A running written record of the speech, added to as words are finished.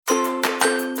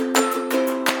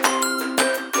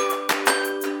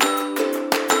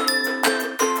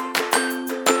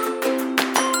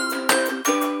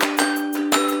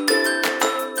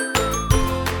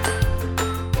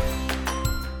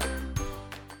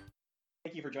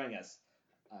Thank you for joining us.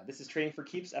 This is Trading for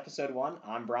Keeps, episode one.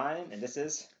 I'm Brian, and this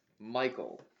is.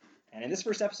 Michael. And in this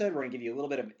first episode, we're going to give you a little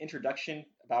bit of introduction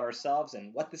about ourselves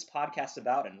and what this podcast is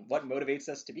about and what motivates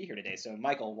us to be here today. So,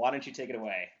 Michael, why don't you take it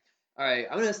away? All right,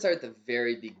 I'm going to start at the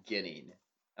very beginning.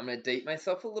 I'm going to date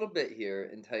myself a little bit here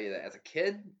and tell you that as a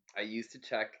kid, I used to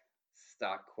check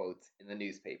stock quotes in the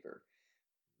newspaper.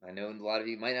 I know a lot of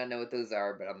you might not know what those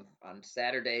are, but on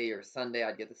Saturday or Sunday,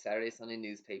 I'd get the Saturday, Sunday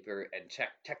newspaper and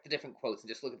check the different quotes and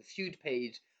just look at this huge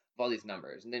page of all these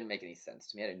numbers. And it didn't make any sense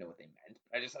to me. I didn't know what they meant.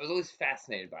 I was always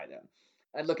fascinated by them.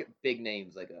 I'd look at big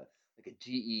names like a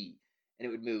GE, and it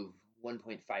would move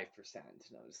 1.5%. And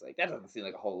I was like, that doesn't seem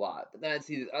like a whole lot. But then I'd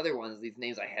see these other ones, these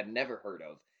names I had never heard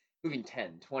of, moving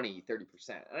 10, 20, 30%.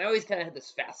 And I always kind of had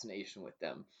this fascination with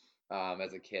them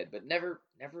as a kid, but never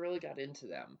really got into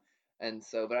them. And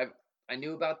so, but I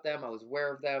knew about them, I was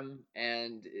aware of them,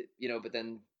 and but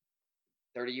then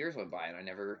 30 years went by, and I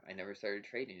never started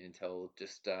trading until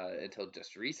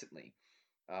just recently.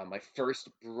 My first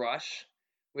brush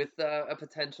with a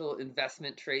potential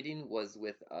investment trading was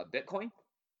with Bitcoin.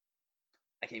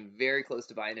 I came very close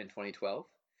to buying in 2012,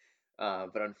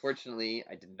 but unfortunately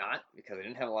I did not because I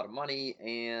didn't have a lot of money,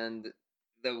 and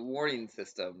the warning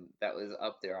system that was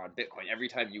up there on Bitcoin, every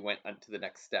time you went on to the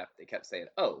next step, they kept saying,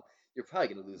 "Oh, you're probably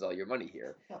going to lose all your money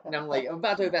here." And I'm like, I'm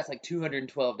about to invest like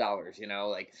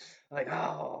 $212, like,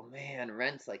 oh man,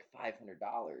 rent's like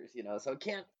 $500, so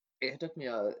it took me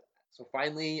so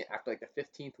finally, after like the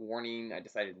 15th warning, I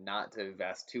decided not to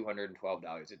invest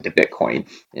 $212 into Bitcoin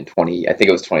in I think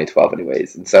it was 2012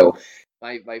 anyways. And so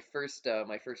my first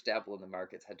dabble in the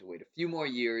markets had to wait a few more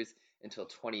years until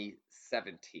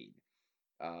 2017.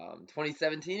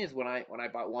 2017 is when I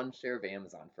bought one share of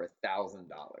Amazon for $1,000.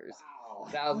 Wow.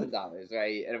 $1,000,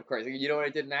 right? And of course, you know what I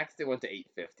did next? It went to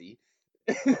 $850.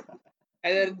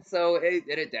 And then so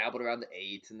it dabbled around the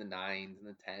 8s and the 9s and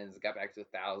the 10s. It got back to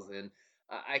 1,000.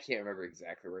 I can't remember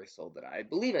exactly where I sold it. I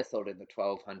believe I sold it in the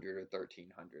 1,200 or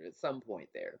 1,300 at some point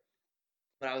there.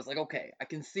 But I was like, okay, I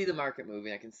can see the market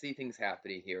moving. I can see things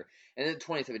happening here. And in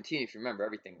 2017, if you remember,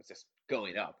 everything was just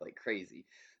going up like crazy.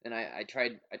 And I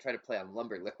tried to play on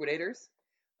Lumber Liquidators.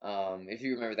 If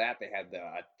you remember that, they had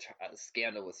a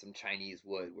scandal with some Chinese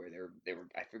wood where they were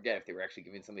I forget if they were actually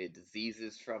giving somebody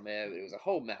diseases from it. It was a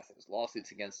whole mess. It was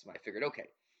lawsuits against them. I figured, okay,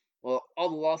 well, all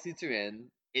the lawsuits are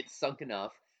in. It's sunk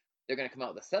enough. They're going to come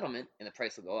out with a settlement, and the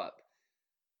price will go up.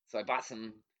 So I bought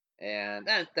some, and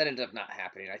that ended up not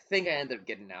happening. I think I ended up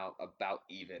getting out about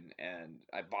even, and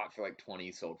I bought for like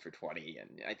 20, sold for 20, and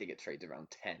I think it trades around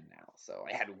 10 now. So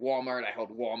I had Walmart. I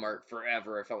held Walmart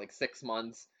forever. I felt like 6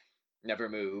 months. Never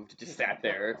moved, just sat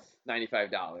there,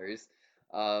 $95.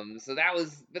 So that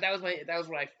was when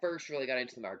I first really got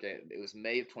into the market. It was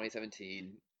May of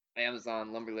 2017.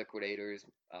 Amazon, Lumber Liquidators,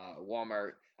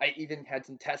 Walmart. I even had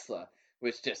some Tesla,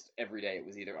 which just every day it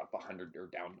was either up 100 or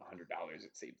down $100.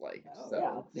 It seemed like. Oh,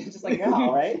 so yeah. Just like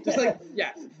now, right?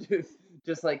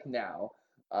 just like now.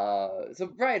 So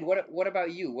Brian, what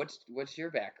about you? What's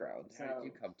your background? How did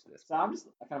you come to this? So I'm just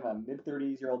kind of a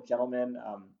mid-30s-year-old gentleman.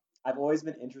 I've always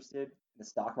been interested in the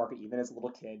stock market, even as a little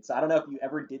kid. So I don't know if you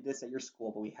ever did this at your school,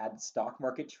 but we had the stock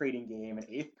market trading game in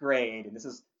eighth grade, and this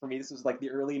was like the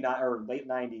or late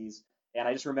 '90s. And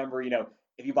I just remember,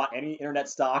 if you bought any internet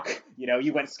stock,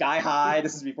 you went sky high.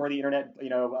 This is before the internet,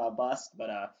 bust. But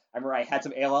I remember I had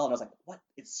some AOL, and I was like, "What?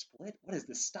 It's split? What is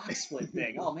this stock split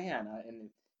thing? Oh man!" And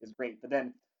it was great. But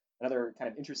then another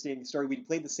kind of interesting story. We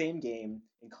played the same game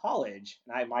in college,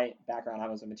 and my background, I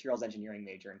was a materials engineering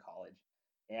major in college,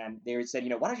 and they said,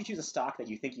 why don't you choose a stock that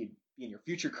you think you'd be in your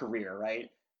future career, right?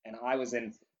 And I was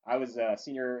a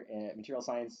senior in materials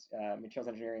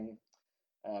engineering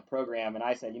program, and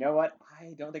I said, you know what?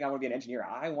 I don't think I want to be an engineer.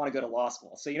 I want to go to law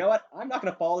school. So you know what? I'm not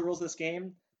going to follow the rules of this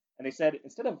game. And they said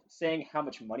instead of saying how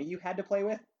much money you had to play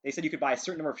with, they said you could buy a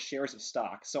certain number of shares of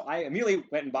stock. So I immediately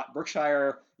went and bought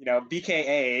Berkshire,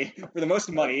 BKA for the most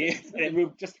money, and it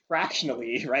moved just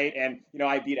fractionally, right? And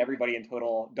I beat everybody in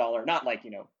total dollar, not like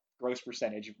gross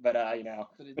percentage, but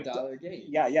But dollar gains.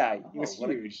 Yeah, it Oh, was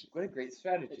what huge. What a great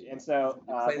strategy. And so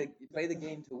You play the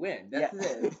game to win. That's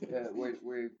yeah.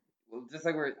 it. Well, just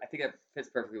like I think that fits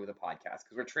perfectly with a podcast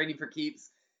because we're trading for keeps.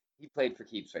 He played for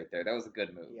keeps right there. That was a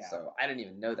good move. Yeah. So I didn't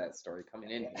even know that story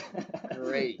coming in Yeah. here.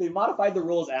 Great. They modified the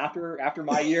rules after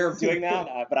my year of doing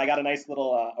that, but I got a nice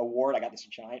little award. I got this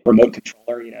giant remote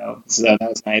controller, so that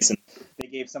was nice. And they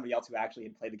gave somebody else who actually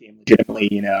had played the game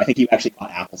legitimately. I think he actually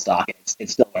bought Apple stock, and it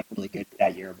still went really good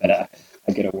that year. But a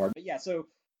good award. But yeah, so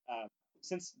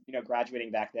since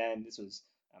graduating back then, this was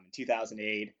in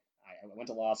 2008. I went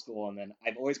to law school, and then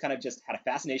I've always kind of just had a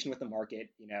fascination with the market,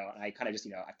 and I kind of just,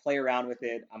 I play around with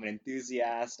it. I'm an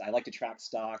enthusiast. I like to track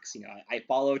stocks. I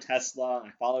follow Tesla,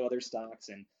 I follow other stocks,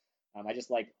 and I just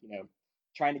like,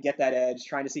 trying to get that edge,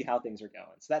 trying to see how things are going.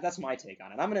 So that's my take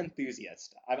on it. I'm an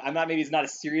enthusiast. I'm not, maybe it's not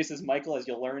as serious as Michael, as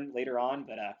you'll learn later on,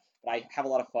 but I have a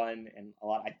lot of fun, and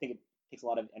I think it takes a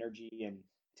lot of energy, and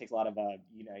it takes a lot of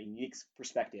unique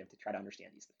perspective to try to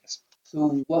understand these things.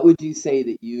 So, what would you say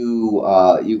that you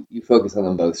focus on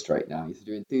the most right now? You said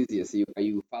you're enthusiast. Are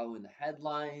you following the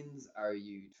headlines? Are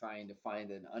you trying to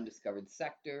find an undiscovered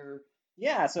sector?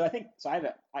 Yeah, so I think so. I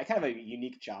kind of have a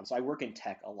unique job. So I work in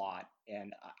tech a lot,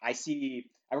 and I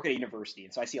work at a university,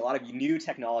 and so I see a lot of new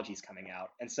technologies coming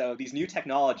out. And so these new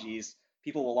technologies,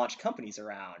 people will launch companies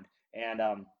around, and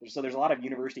so there's a lot of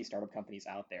university startup companies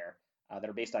out there that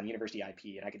are based on university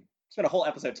IP, and I could spend a whole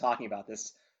episode talking about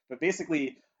this. But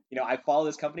basically, I follow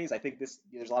those companies. I think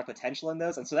there's a lot of potential in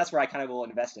those, and so that's where I kind of will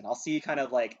invest in. I'll see kind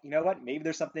of like, what, maybe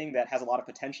there's something that has a lot of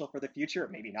potential for the future,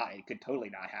 maybe not. It could totally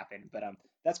not happen, but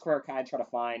that's where I kind of try to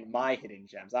find my hidden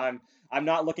gems. I'm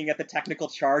not looking at the technical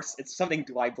charts. It's something,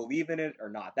 do I believe in it or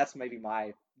not? That's maybe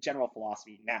my general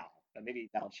philosophy now, but maybe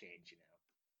that'll change.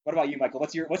 What about you, Michael?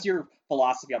 What's your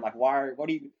philosophy on, like, are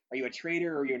you a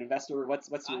trader, or are you an investor?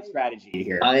 What's your strategy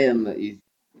here? I am,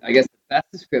 I guess the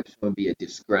best description would be a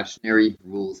discretionary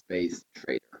rules-based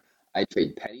trader. I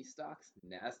trade penny stocks,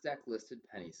 NASDAQ listed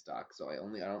penny stocks, so I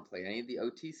don't play any of the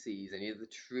OTCs, any of the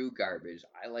true garbage.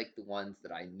 I like the ones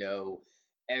that I know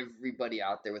everybody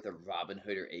out there with a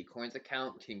Robinhood or Acorns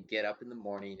account can get up in the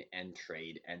morning and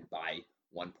trade and buy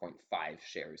 1.5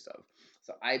 shares of.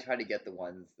 So I try to get the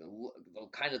ones, the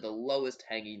kind of the lowest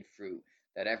hanging fruit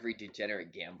that every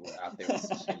degenerate gambler out there is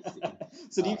chasing.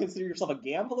 So do you consider yourself a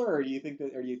gambler, or do you think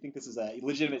this is a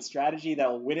legitimate strategy that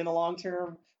will win in the long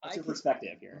term? What's your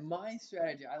perspective here? My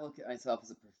strategy, I look at myself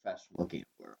as a professional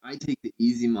gambler. I take the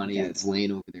easy money that's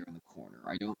laying over there in the corner.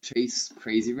 I don't chase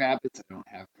crazy rabbits. I don't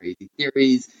have crazy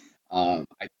theories. I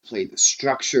play the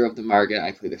structure of the market.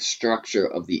 I play the structure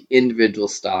of the individual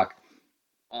stock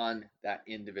on that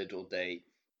individual day.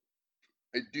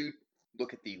 I do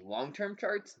look at the long-term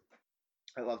charts.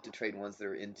 I love to trade ones that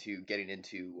are getting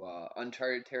into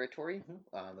uncharted territory.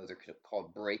 Those are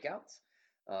called breakouts.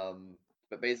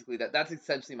 But basically, that's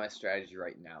essentially my strategy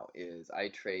right now. Is I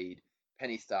trade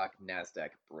penny stock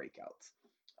Nasdaq breakouts.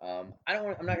 I'm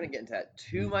not going to get into that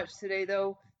too much today,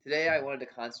 though. Today, I wanted to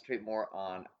concentrate more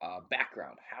on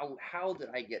background. How did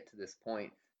I get to this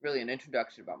point? Really, an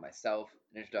introduction about myself,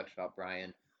 an introduction about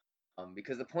Brian.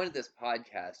 Because the point of this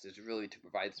podcast is really to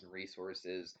provide some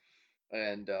resources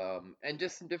and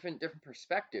just some different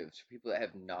perspectives for people that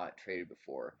have not traded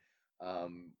before.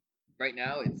 Um, right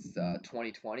now it's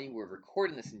 2020. We're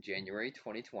recording this in January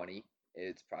 2020.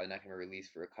 It's probably not going to release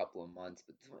for a couple of months,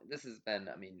 but this has been.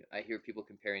 I mean, I hear people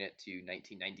comparing it to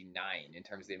 1999 in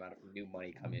terms of the amount of new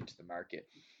money coming into the market.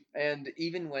 And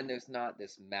even when there's not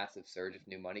this massive surge of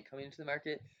new money coming into the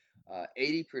market,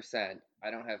 80%.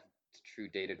 I don't have true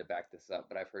data to back this up,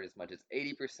 but I've heard as much as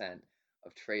 80%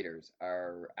 of traders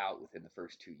are out within the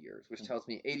first 2 years, which tells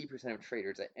me 80% of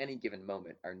traders at any given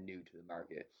moment are new to the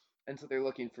market. And so they're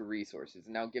looking for resources.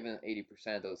 And now, given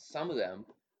 80% of those, some of them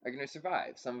are going to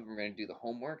survive. Some of them are going to do the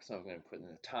homework. Some of them are going to put in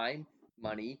the time,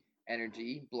 money,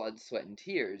 energy, blood, sweat, and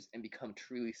tears and become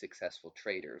truly successful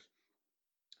traders.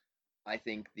 I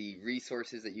think the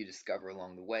resources that you discover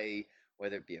along the way,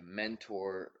 whether it be a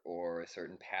mentor or a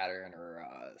certain pattern or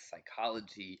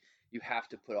psychology, you have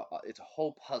to it's a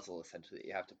whole puzzle essentially that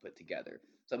you have to put together.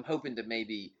 So I'm hoping to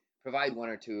maybe provide one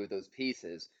or two of those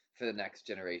pieces for the next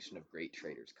generation of great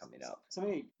traders coming up. So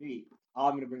maybe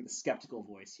I'm going to bring the skeptical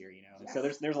voice here. Yes. So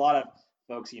there's a lot of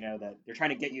folks, that they're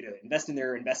trying to get you to invest in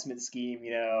their investment scheme,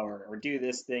 or do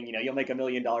this thing, you'll make $1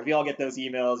 million. We all get those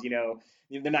emails,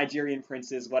 the Nigerian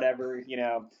princes, whatever,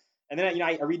 and then,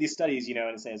 I read these studies, and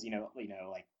it says,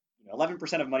 like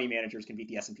 11% of money managers can beat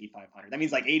the S&P 500. That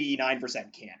means like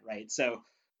 89% can't, right? So,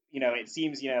 it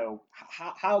seems,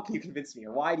 how can you convince me,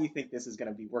 or why do you think this is going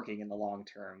to be working in the long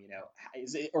term?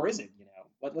 Is it, or is it,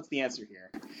 what's the answer here?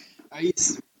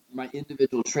 My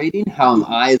individual trading? How am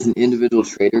I as an individual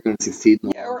trader going to succeed in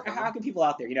the long term? Or how can people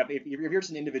out there, if you're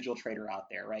just an individual trader out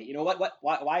there, right?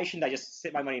 Why shouldn't I just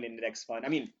sit my money in an index fund? I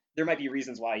mean, there might be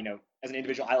reasons why, as an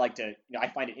individual, I like to, I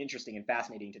find it interesting and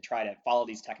fascinating to try to follow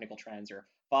these technical trends or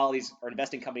follow these or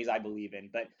invest in companies I believe in.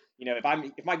 But,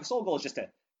 if my sole goal is just to,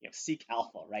 seek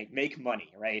alpha, right? Make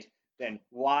money, right? Then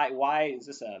why is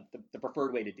this the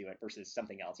preferred way to do it versus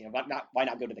something else? Why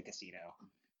not go to the casino?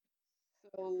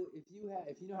 So if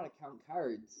you know how to count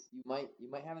cards, you might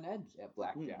have an edge at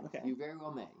blackjack. Okay. You very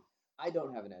well may. I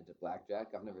don't have an edge at blackjack.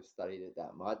 I've never studied it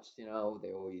that much.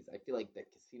 I feel like the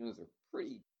casinos are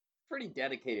pretty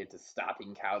dedicated to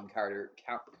stopping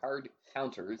card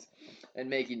counters and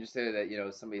making sure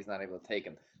that somebody's not able to take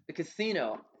them. The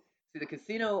casino, see, the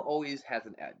casino always has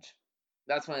an edge.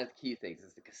 That's one of the key things.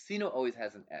 Is the casino always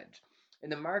has an edge. In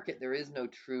the market, there is no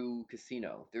true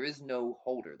casino. There is no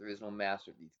holder. There is no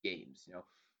master of these games.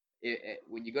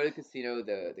 When you go to the casino,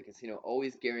 the casino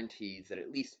always guarantees that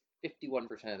at least 51%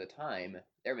 of the time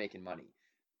they're making money.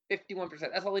 51%,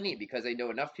 that's all they need because they know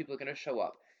enough people are going to show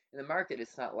up. In the market,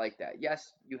 it's not like that.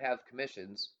 Yes, you have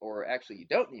commissions, or actually, you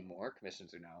don't need more.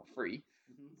 Commissions are now free,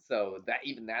 so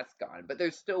that's gone. But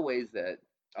there's still ways that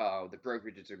the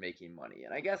brokerages are making money,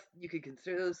 and I guess you could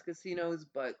consider those casinos,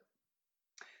 but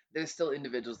there's still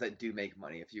individuals that do make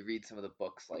money. If you read some of the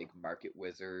books like Market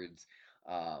Wizards,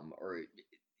 or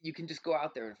you can just go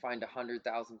out there and find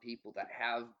 100,000 people that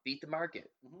have beat the market.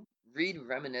 Read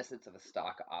Reminiscence of a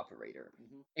Stock Operator.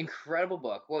 Incredible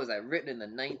book. What was that? Written in the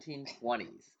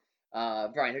 1920s.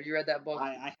 Brian, have you read that book?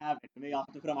 I haven't. Maybe I'll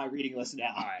have to put it on my reading list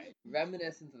now. All right.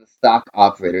 Reminiscence of a Stock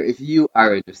Operator. If you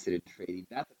are interested in trading,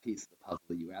 that's a piece of the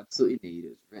puzzle you absolutely need. It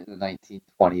was written in the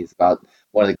 1920s about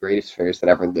one of the greatest traders that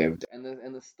ever lived. And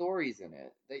the stories in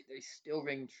it, they still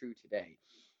ring true today.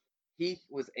 He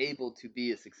was able to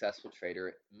be a successful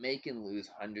trader, make and lose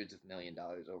hundreds of $millions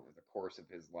over the course of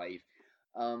his life.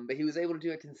 But he was able to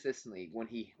do it consistently when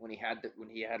he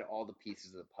had all the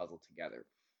pieces of the puzzle together.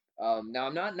 Now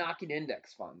I'm not knocking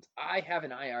index funds. I have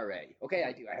an IRA. Okay,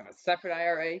 I do. I have a separate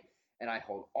IRA, and I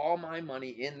hold all my money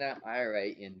in that IRA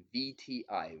in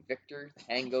VTI, Victor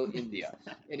Tango India.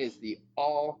 It is the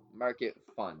all market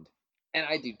fund, and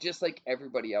I do just like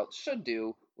everybody else should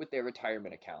do with their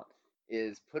retirement account.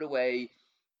 Is put away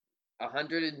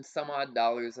 $100 and some odd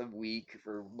a week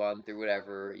for a month or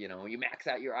whatever. You max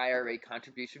out your IRA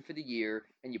contribution for the year,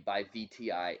 and you buy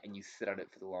VTI, and you sit on it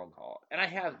for the long haul. And I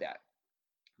have that.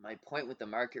 My point with the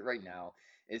market right now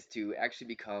is to actually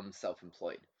become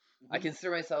self-employed. I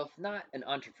consider myself not an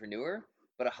entrepreneur,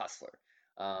 but a hustler.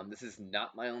 This is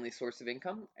not my only source of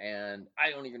income, and I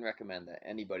don't even recommend that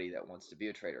anybody that wants to be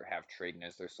a trader have trading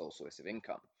as their sole source of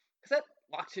income. Because that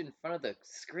locks you in front of the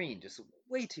screen just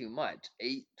way too much.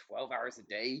 8, 12 hours a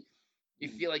day. You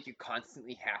feel like you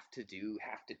constantly have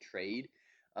to trade.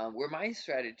 Where my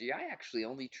strategy, I actually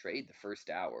only trade the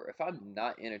first hour. If I'm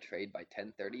not in a trade by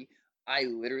 10:30, I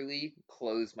literally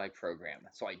close my program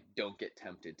so I don't get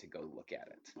tempted to go look at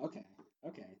it. Okay.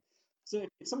 So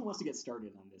if someone wants to get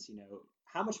started on this,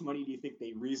 how much money do you think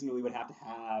they reasonably would have to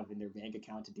have in their bank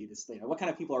account to do this? What kind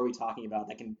of people are we talking about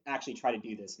that can actually try to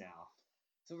do this now?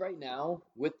 So right now,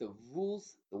 with the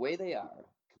rules the way they are,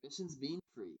 commissions being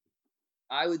free,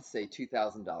 I would say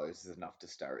 $2,000 is enough to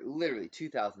start. Literally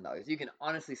 $2,000. You can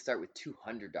honestly start with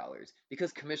 $200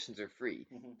 because commissions are free.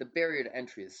 The barrier to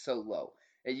entry is so low.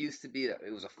 It used to be that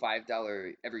it was a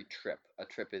 $5 every trip. A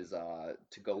trip is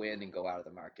to go in and go out of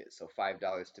the market. So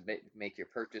 $5 to make your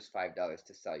purchase, $5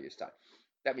 to sell your stock.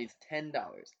 That means $10.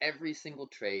 Every single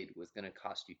trade was going to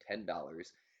cost you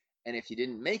 $10. And if you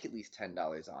didn't make at least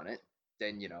 $10 on it,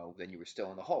 then you were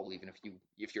still in the hole. Even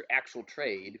if your actual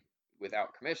trade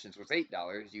without commissions was $8,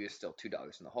 you were still $2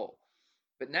 in the hole.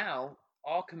 But now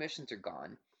all commissions are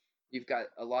gone. You've got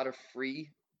a lot of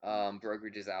free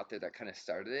brokerages out there that kind of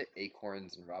started it,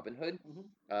 Acorns and Robinhood.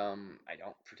 I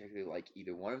don't particularly like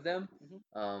either one of them,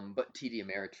 but TD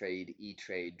Ameritrade,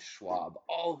 E-Trade, Schwab,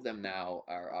 all of them now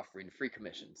are offering free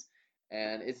commissions.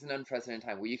 And it's an unprecedented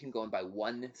time where you can go and buy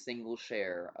one single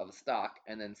share of a stock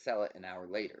and then sell it an hour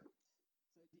later.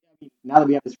 Now that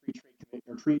we have this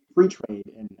free trade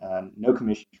and no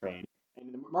commission trade,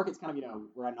 and the market's kind of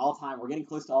we're at an all-time, we're getting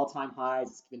close to all-time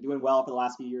highs. It's been doing well for the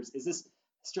last few years. Is this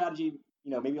strategy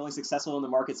maybe only successful when the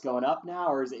market's going up now,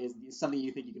 or is it something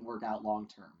you think you can work out long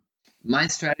term? My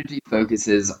strategy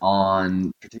focuses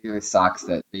on particular stocks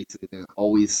that basically there's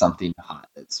always something hot.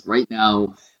 It's right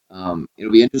now.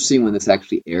 It'll be interesting when this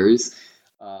actually airs,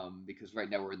 because right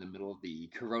now we're in the middle of the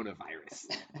coronavirus.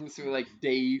 So we're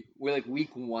like week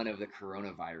 1 of the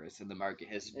coronavirus, and the market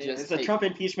has just. Is the Trump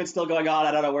impeachment still going on?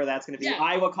 I don't know where that's going to be. Yeah.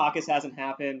 Iowa caucus hasn't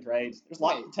happened, right? There's a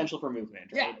lot of potential for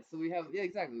movement, right? Yeah. So we have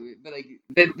exactly. But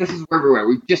this is where we're at.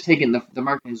 We've just taken the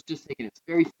market has just taken its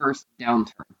very first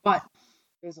downturn, but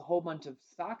there's a whole bunch of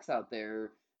stocks out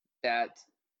there that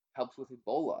helps with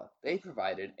Ebola. They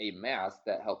provided a mask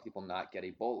that helped people not get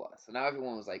Ebola. So now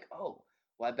everyone was like, oh,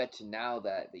 well, I bet you now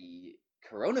that the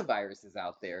coronavirus is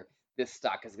out there, this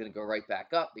stock is going to go right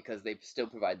back up because they still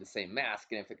provide the same mask.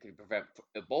 And if it can prevent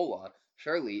Ebola,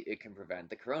 surely it can prevent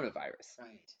the coronavirus.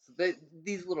 Right. So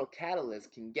these little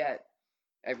catalysts can get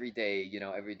everyday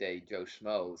Joe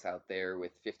Schmo's out there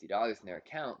with $50 in their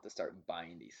account to start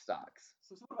buying these stocks.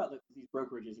 So what about these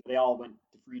brokerages? They all went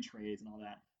to free trades and all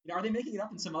that. Are they making it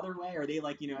up in some other way? Are they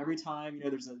like, every time,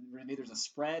 maybe there's a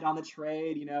spread on the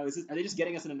trade, are they just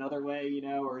getting us in another way,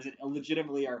 or is it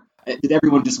legitimately, or did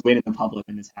everyone just win in the public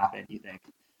when this happened, do you think?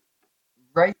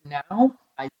 Right now,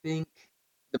 I think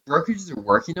the brokerages are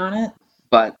working on it,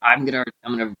 but I'm gonna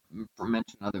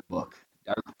mention another book,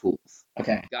 Dark Pools.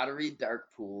 Okay. Gotta read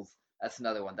Dark Pools. That's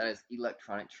another one. That is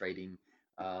electronic trading.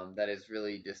 That is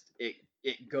really just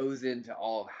it goes into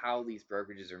all of how these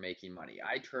brokerages are making money.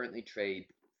 I currently trade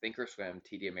Thinkorswim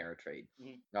TD Ameritrade,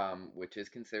 which is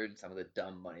considered some of the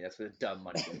dumb money. That's where the dumb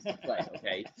money goes to play.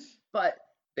 Okay, but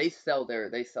they sell their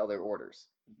orders.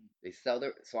 They sell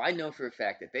their, so I know for a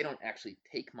fact that they don't actually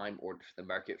take my order to the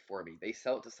market for me. They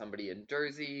sell it to somebody in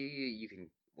Jersey. You can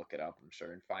look it up, I'm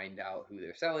sure, and find out who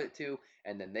they're selling it to,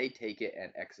 and then they take it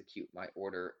and execute my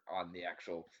order on the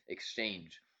actual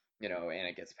exchange, and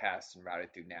it gets passed and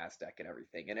routed through NASDAQ and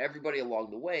everything. And everybody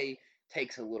along the way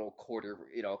takes a little quarter,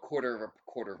 a quarter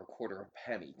of a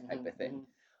penny type of thing.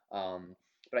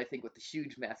 But I think with the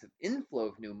huge, massive inflow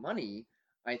of new money,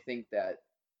 I think that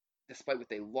despite what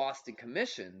they lost in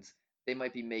commissions, they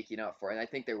might be making up for it. And I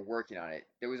think they're working on it.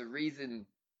 There was a reason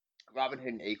Robinhood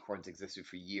and Acorns existed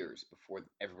for years before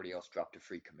everybody else dropped to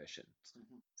free commissions.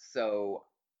 So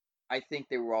I think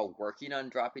they were all working on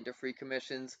dropping to free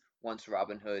commissions once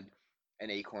Robinhood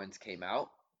and Acorns came out.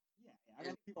 Yeah, I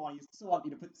mean, people still want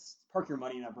you to park your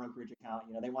money in a brokerage account.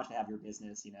 They want to have your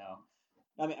business.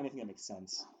 I think that makes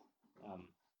sense.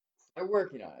 They're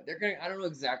working on it. They're going. I don't know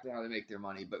exactly how they make their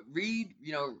money, but read.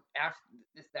 After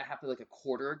that happened like a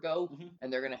quarter ago,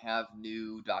 and they're gonna have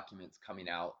new documents coming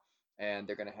out, and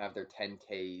they're gonna have their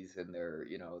 10Ks and their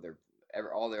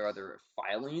all their other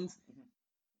filings.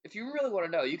 If you really want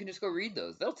to know, you can just go read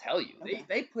those. They'll tell you. Okay.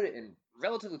 They put it in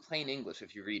relatively plain English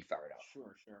if you read far enough.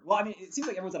 Sure. Well, I mean, it seems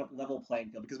like everyone's on a level playing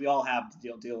field because we all have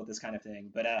to deal with this kind of thing.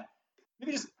 But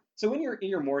maybe just so when you're in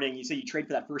your morning, you say you trade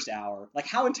for that first hour. Like,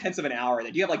 how intense of an hour?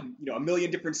 Do you have like a million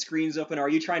different screens open? Are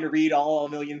you trying to read all a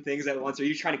million things at once? Are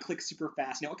you trying to click super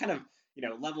fast? What kind of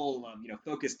level of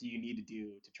focus do you need to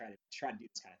do to try to do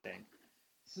this kind of thing?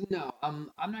 So no, I'm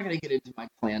not gonna get into my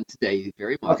plan today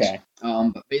very much. Okay.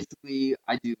 But basically,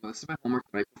 I do most of my homework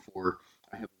the night before.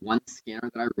 I have one scanner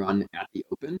that I run at the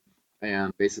open,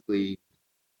 and basically,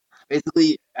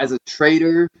 as a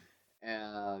trader,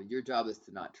 your job is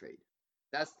to not trade.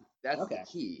 That's Okay.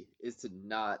 the key, is to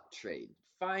not trade.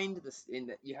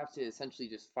 You have to essentially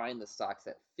just find the stocks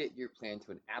that fit your plan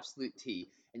to an absolute T,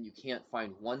 and you can't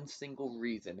find one single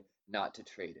reason not to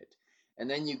trade it. And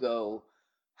then you go,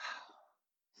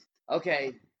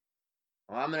 okay,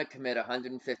 well, I'm going to commit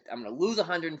 150. I'm going to lose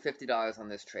 $150 on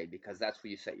this trade because that's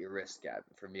where you set your risk at.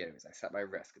 For me, anyways, I set my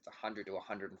risk. It's $100 to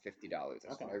 $150.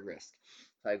 That's my risk.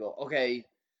 So I go, okay,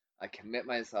 I commit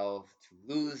myself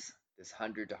to lose this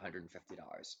 $100 to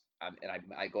 $150. And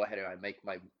I go ahead and I make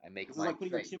my This is like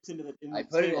putting your chips into the I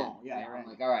put it in. Yeah, I'm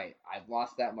like, all right, I've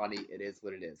lost that money. It is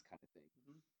what it is, kind of thing.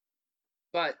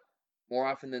 But more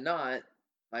often than not,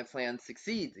 my plan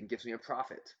succeeds and gives me a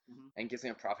profit, and gives me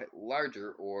a profit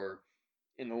larger, or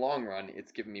in the long run,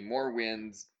 it's giving me more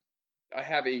wins. I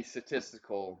have a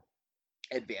statistical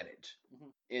advantage.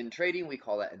 In trading, we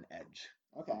call that an edge.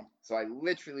 Okay. So I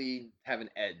literally have an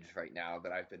edge right now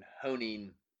that I've been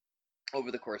honing over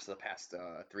the course of the past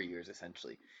 3 years,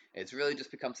 essentially. It's really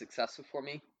just become successful for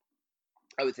me.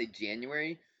 I would say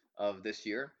January of this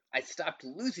year, I stopped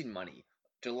losing money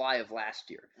July of last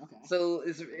year. Okay. So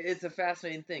it's a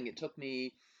fascinating thing. It took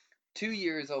me 2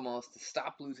 years almost to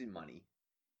stop losing money.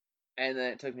 And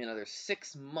then it took me another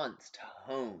 6 months to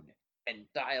hone and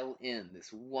dial in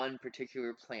this one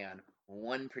particular plan,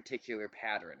 one particular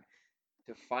pattern,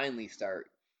 to finally start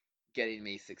getting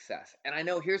me success. And I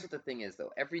know here's what the thing is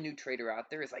though. Every new trader out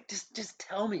there is like, just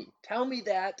tell me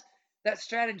that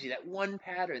strategy, that one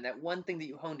pattern, that one thing that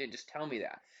you honed in, just tell me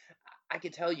that. I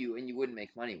could tell you and you wouldn't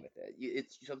make money with it.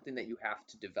 It's something that you have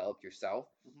to develop yourself.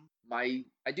 I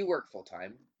do work full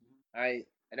time. I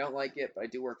don't like it, but I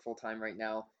do work full time right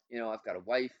now. I've got a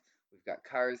wife, we've got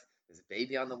cars, there's a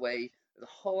baby on the way, there's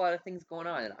a whole lot of things going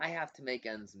on, and I have to make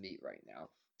ends meet right now.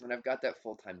 And I've got that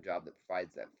full time job that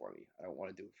provides that for me. I don't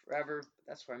want to do it forever, but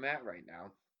that's where I'm at right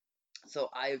now. So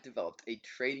I have developed a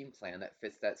trading plan that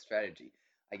fits that strategy.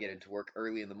 I get into work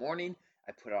early in the morning.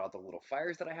 I put out the little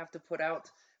fires that I have to put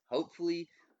out. Hopefully,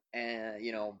 and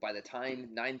by the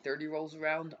time 9:30 rolls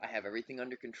around, I have everything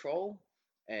under control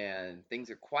and things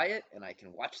are quiet and I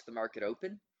can watch the market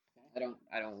open. I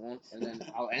don't want, and then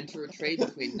I'll enter a trade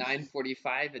between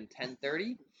 9:45 and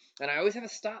 10:30, And I always have a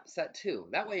stop set too.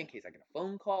 That way, in case I get a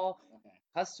phone call, Okay.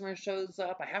 customer shows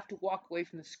up, I have to walk away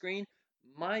from the screen,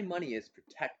 my money is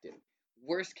protected.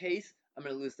 Worst case, I'm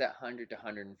going to lose that $100 to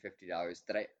 $150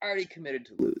 that I already committed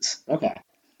to lose. Okay.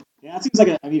 Yeah, that seems like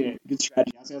a good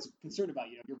strategy. I was concerned about,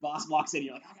 your boss walks in,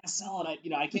 you're like, I gotta sell it.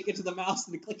 I can't get to the mouse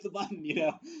and click the button.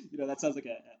 That sounds like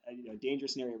a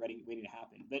dangerous scenario waiting to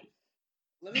happen. But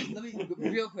Let me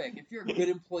real quick. If you're a good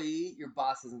employee, your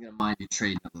boss isn't gonna mind you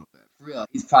trading a little bit. For real,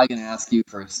 he's probably gonna ask you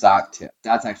for a stock tip.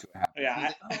 That's actually what happens. yeah,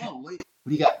 He's like, oh, what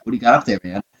do you got? What do you got up there,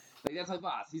 man? Like that's my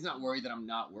boss. He's not worried that I'm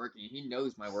not working. He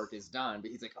knows my work is done,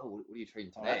 but he's like, oh, what are you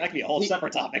trading today? that could be a whole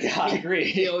separate topic. I agree.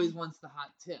 He always wants the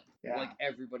hot tip, Yeah. like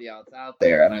everybody else out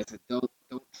there. And I said, don't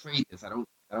trade this. I don't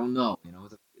know.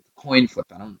 It's a coin flip.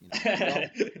 I don't.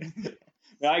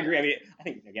 No, I agree. I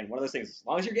think again, one of those things. As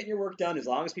long as you're getting your work done, as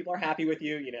long as people are happy with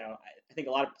you, I think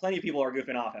plenty of people are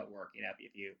goofing off at work.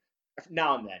 If you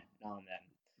now and then, and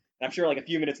I'm sure like a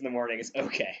few minutes in the morning is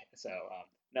okay. So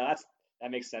no, that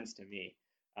makes sense to me.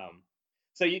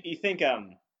 So you think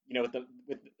with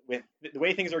the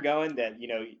way things are going that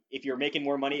if you're making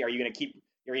more money, are you going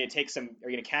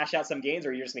to cash out some gains, or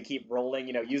are you just going to keep rolling,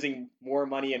 using more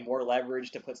money and more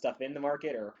leverage to put stuff in the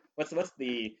market, or is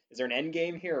there an end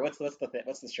game here, or what's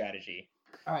the strategy?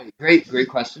 All right, great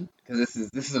question, because this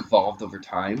has evolved over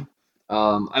time.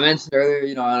 I mentioned earlier,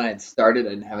 when I had started, I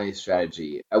didn't have any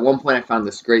strategy. At one point, I found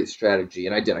this great strategy,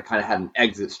 and I did. I kind of had an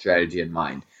exit strategy in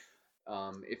mind.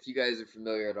 If you guys are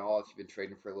familiar at all, if you've been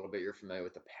trading for a little bit, you're familiar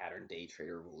with the pattern day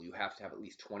trader rule. You have to have at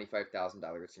least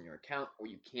 $25,000 in your account, or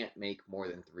you can't make more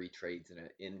than 3 trades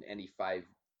in any five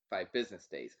business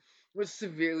days, which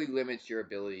severely limits your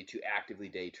ability to actively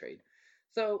day trade.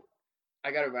 So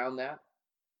I got around that.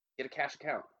 Get a cash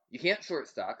account. You can't short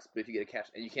stocks, but if you get a cash,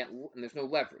 and there's no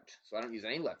leverage, so I don't use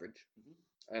any leverage,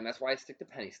 and that's why I stick to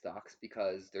penny stocks,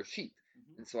 because they're cheap,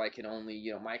 and so I can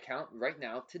only, my account right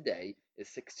now today is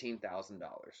 $16,000.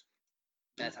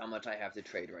 That's how much I have to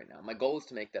trade right now. My goal is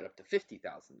to make that up to $50,000,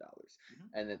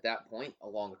 and at that point,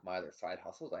 along with my other side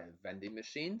hustles, I have vending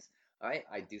machines.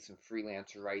 I do some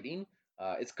freelance writing.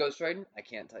 It's ghostwriting. I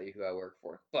can't tell you who I work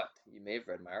for, but you may have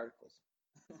read my articles.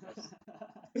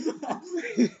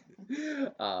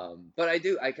 But I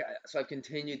do. So I've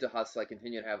continued to hustle. I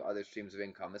continue to have other streams of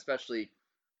income, especially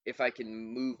if I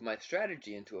can move my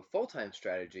strategy into a full-time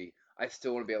strategy. I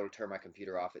still want to be able to turn my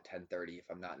computer off at 10:30 if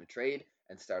I'm not in a trade,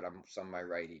 and start on some of my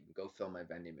writing, go fill my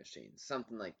vending machine,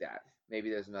 something like that. Maybe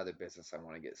there's another business I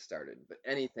want to get started, but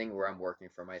anything where I'm working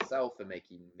for myself and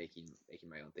making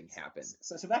my own thing happen.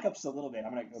 So back up just a little bit.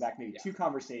 I'm going to go back maybe 2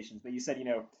 conversations, but you said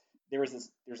there's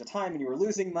a time when you were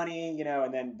losing money,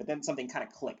 but then something kind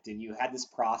of clicked, and you had this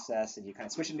process, and you kind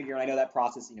of switched into gear. And I know that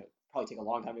process, probably take a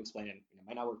long time to explain, and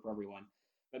might not work for everyone.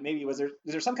 But maybe was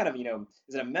there some kind of,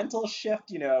 is it a mental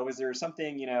shift? Was there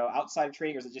something, outside of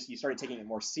trading, or is it just you started taking it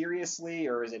more seriously,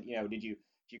 or is it, did you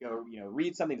go,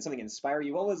 read something, did something inspire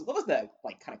you? What was the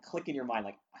like kind of click in your mind,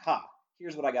 like, aha,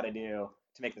 here's what I got to do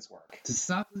to make this work? To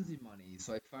stop losing money,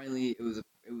 so I finally it was a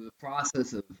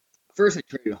process of, first I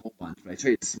traded a whole bunch, but I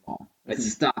traded small. I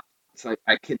stopped. So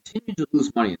I continued to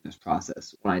lose money in this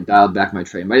process when I dialed back my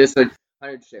trade. But I just said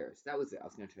 100 shares. That was it. I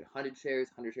was going to trade 100 shares,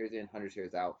 100 shares in, 100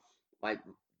 shares out. My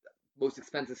most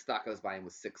expensive stock I was buying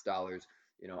was $6.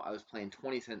 I was playing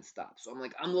 20-cent stops. So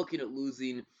I'm looking at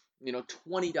losing,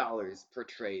 $20 per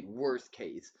trade, worst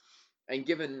case. And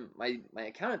given my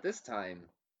account at this time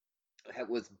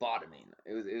was bottoming.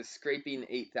 It was scraping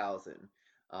 8,000,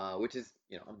 which is,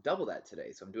 I'm double that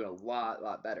today, so I'm doing a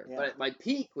lot better. Yeah. But my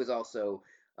peak was also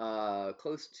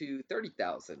close to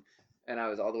 30,000, and I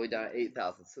was all the way down at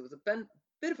 8,000. So it was a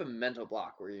bit of a mental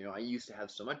block where I used to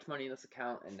have so much money in this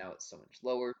account, and now it's so much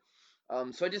lower.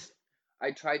 So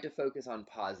I tried to focus on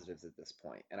positives at this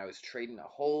point, and I was trading a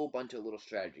whole bunch of little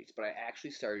strategies, but I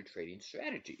actually started trading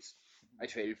strategies. I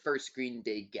traded first screen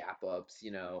day gap ups.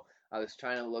 I was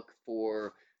trying to look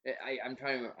for. I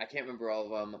can't remember all of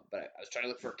them, but I was trying to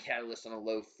look for a catalyst on a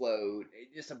low float.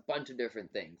 Just a bunch of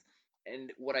different things.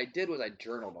 And what I did was I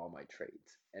journaled all my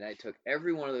trades, and I took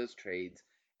every one of those trades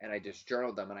and I just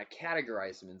journaled them, and I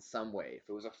categorized them in some way. If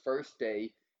it was a first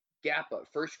day gap up,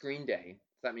 first green day,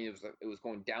 so that means it was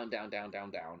going down,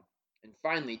 and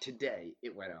finally today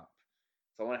it went up.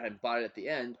 So I went ahead and bought it at the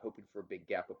end, hoping for a big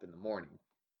gap up in the morning.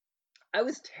 I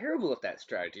was terrible at that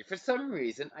strategy. For some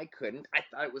reason, I couldn't. I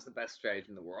thought it was the best strategy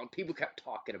in the world. People kept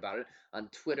talking about it on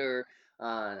Twitter,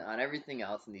 on everything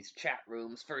else, in these chat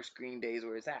rooms, first green days,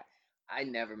 where it's at. I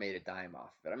never made a dime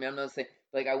off of it. I'm not saying,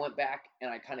 like, I went back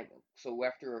and I so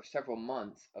after several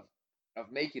months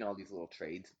of making all these little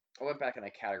trades, I went back and I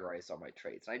categorized all my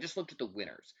trades. And I just looked at the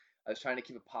winners. I was trying to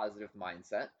keep a positive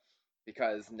mindset.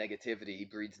 because negativity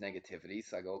breeds negativity.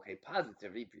 So I go, okay,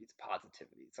 positivity breeds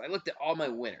positivity. So I looked at all my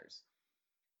winners,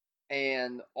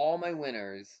 and all my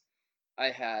winners, I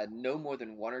had no more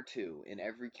than one or two in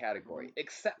every Hmm. category,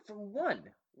 except for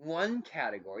one. One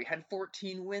category had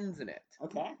 14 wins in it,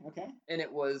 Okay. Okay. and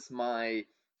it was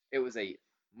a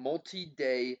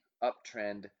multi-day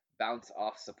uptrend bounce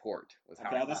off support was how I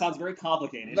Okay. That got sounds it. very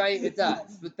complicated. Right, it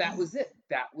does. But that was it.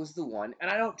 That was the one. And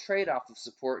I don't trade off of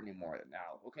support anymore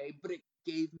now, okay? But it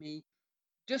gave me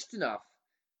just enough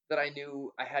that I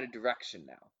knew I had a direction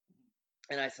now.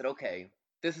 And I said, okay,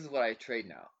 this is what I trade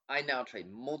now. I now trade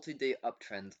multi-day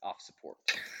uptrends off support.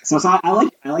 So I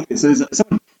like this. So there's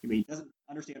someone doesn't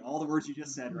understand all the words you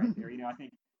just said right there. I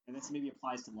think, and this maybe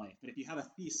applies to life. But if you have a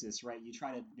thesis, right, you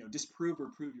try to disprove or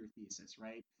prove your thesis,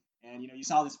 right? And you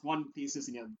saw this one thesis,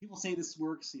 and people say this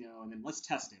works, and then let's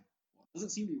test it. Well, it doesn't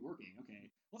seem to be working. Okay,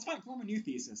 let's form a new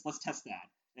thesis. Let's test that.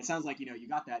 And it sounds like you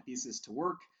got that thesis to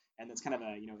work, and that's kind of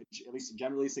a at least a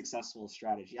generally successful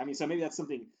strategy. I mean, so maybe that's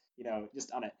something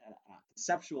just on a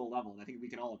conceptual level that I think we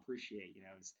can all appreciate.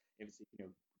 Is if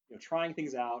it's trying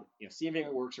things out, seeing if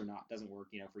it works or not, doesn't work,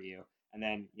 for you, and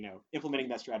then implementing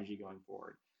that strategy going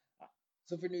forward. Uh,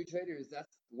 So for new traders,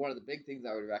 that's one of the big things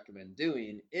I would recommend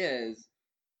doing is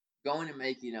going and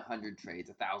making 100 trades,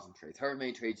 1,000 trades, however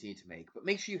many trades you need to make. But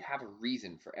make sure you have a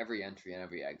reason for every entry and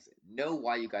every exit. Know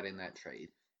why you got in that trade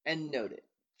and note it.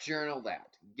 Journal that.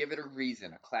 Give it a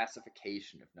reason, a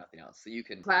classification, if nothing else. So you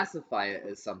can classify it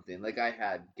as something. Like I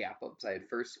had gap ups. I had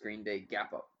first screen day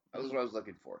gap up. That was what I was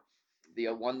looking for. The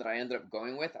one that I ended up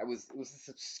going with, it was this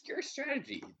obscure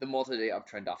strategy, the multi-day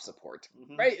uptrend off support.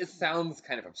 mhm. Right? It sounds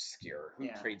kind of obscure. Who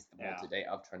Yeah, trades the yeah, multi-day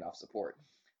uptrend off support?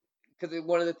 Because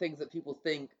one of the things that people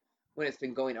think when it's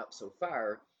been going up so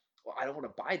far, well, I don't want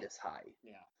to buy this high.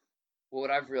 yeah, Well,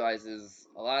 what I've realized is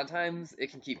a lot of times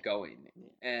it can keep going,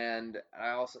 yeah. and I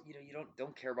also, you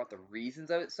don't care about the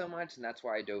reasons of it so much, and that's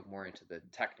why I dove more into the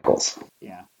technicals.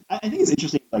 Yeah. I think it's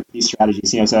interesting, like these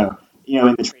strategies. So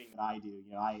in the trading that I do,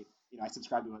 I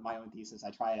subscribe to my own thesis.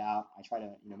 I try it out. I try to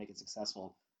make it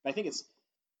successful. But I think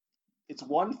it's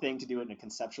one thing to do it in a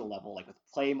conceptual level, like with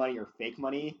play money or fake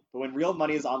money, but when real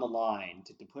money is on the line,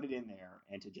 to put it in there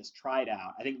and to just try it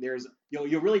out, I think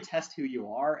you'll really test who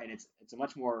you are, and it's a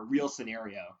much more real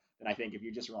scenario than I think if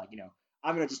you just were like,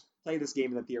 I'm gonna just play this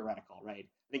game in the theoretical, right?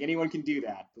 I think anyone can do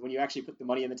that, but when you actually put the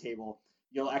money on the table,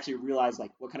 you'll actually realize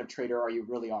like what kind of trader you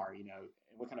really are, and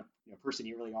what kind of person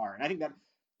you really are. And I think that,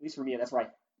 at least for me, that's where I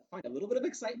find a little bit of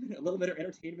excitement, a little bit of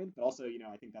entertainment, but also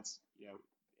I think that's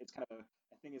it's kind of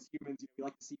a thing as humans, we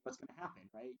like to see what's going to happen,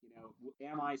 right?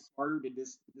 Am I smarter? Did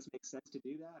this make sense to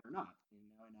do that or not?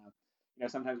 And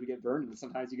sometimes we get burned, and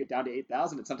sometimes you get down to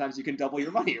 8,000, and sometimes you can double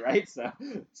your money, right? So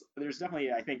there's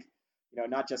definitely, I think,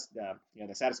 not just the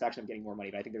satisfaction of getting more money,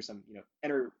 but I think there's some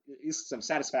some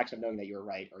satisfaction of knowing that you were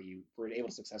right, or you were able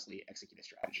to successfully execute a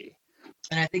strategy.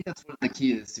 And I think that's one of the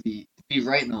keys to be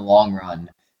right in the long run,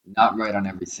 not right on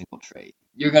every single trade.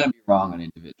 You're gonna be wrong on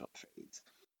individual trades.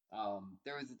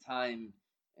 There was a time,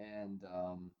 and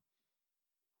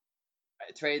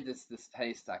I traded this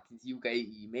penny stock. You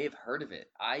may have heard of it,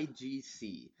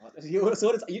 IGC. So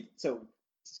what is so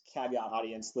caveat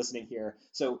audience listening here.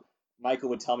 So Michael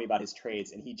would tell me about his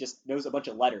trades, and he just knows a bunch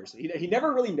of letters. He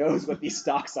never really knows what these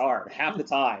stocks are half the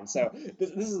time. So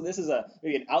this is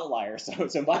maybe an outlier.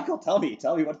 So Michael, tell me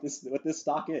what this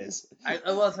stock is. I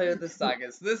will tell you what this stock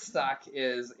is. This stock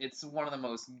it's one of the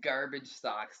most garbage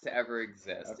stocks to ever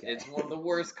exist. Okay. It's one of the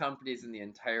worst companies in the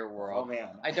entire Oh world. man.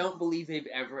 I don't believe they've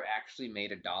ever actually made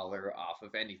 $1 off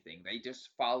of anything. They just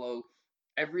follow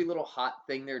every little hot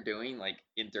thing they're doing, like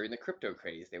during the crypto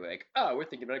craze. They were like, oh, we're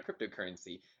thinking about a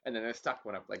cryptocurrency, and then their stock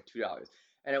went up like $2.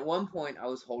 And at one point, I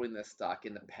was holding this stock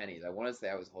in the pennies. I want to say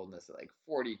I was holding this at like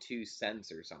 42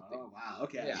 cents or something. Oh wow.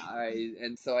 Okay. Yeah,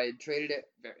 and so I had traded it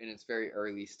in its very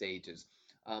early stages,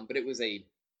 but it was I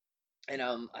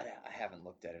haven't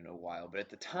looked at it in a while, but at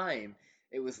the time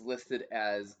it was listed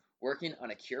as working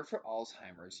on a cure for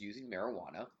Alzheimer's using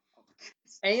marijuana,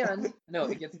 and no,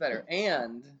 it gets better,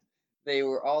 and they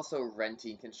were also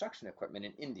renting construction equipment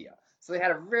in India, so they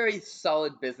had a very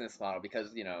solid business model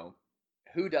because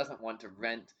who doesn't want to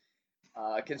rent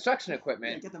construction Yeah,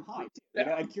 equipment get them high too.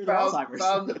 yeah, And cure their from Alzheimer's.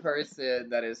 from the person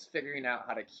that is figuring out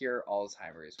how to cure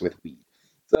Alzheimer's with weed.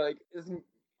 So like,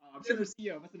 I'm sure their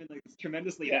CEO must have been like this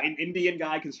tremendously, yeah. an Indian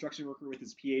guy, construction worker with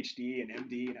his PhD and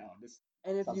MD. This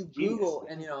And if sounds you genius. Google,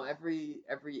 and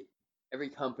every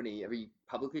company, every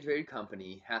publicly traded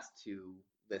company has to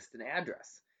list an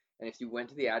address. And if you went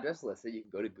to the address listed, you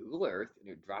can go to Google Earth and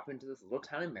you drop into this little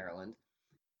town in Maryland.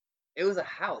 It was a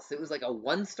house. It was like a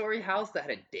one-story house that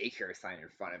had a daycare sign in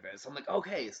front of it. So I'm like,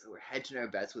 okay, so we're hedging our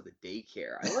bets with a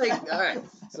daycare. I like, all right.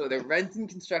 So they're renting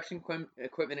construction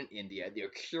equipment in India. They're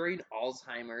curing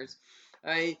Alzheimer's,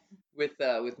 I with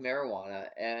marijuana,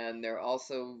 and they're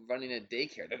also running a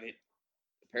daycare.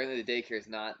 Apparently, the daycare is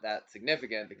not that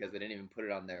significant because they didn't even put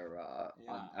it on their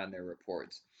on their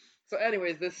reports. So,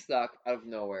 anyways, this stock out of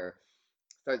nowhere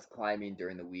starts climbing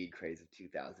during the weed craze of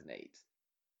 2008.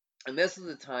 And this was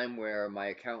a time where my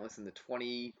account was in the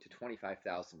 20 to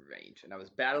 25,000 range, and I was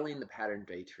battling the pattern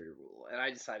day trader rule. And I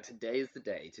decided today is the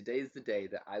day. Today is the day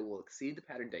that I will exceed the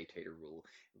pattern day trader rule,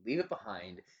 leave it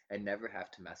behind, and never have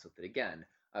to mess with it again.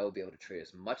 I will be able to trade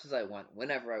as much as I want,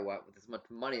 whenever I want, with as much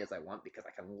money as I want, because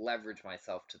I can leverage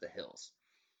myself to the hills.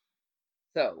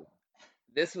 So,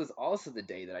 this was also the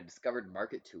day that I discovered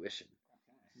market tuition.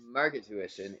 Market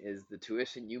tuition is the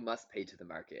tuition you must pay to the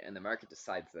market, and the market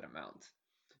decides that amount.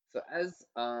 So as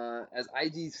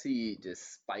IGC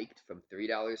just spiked from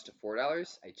 $3 to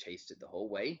 $4, I chased it the whole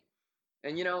way.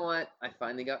 And you know what? I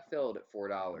finally got filled at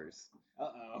 $4.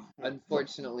 Uh-oh.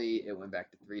 Unfortunately, it went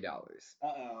back to $3.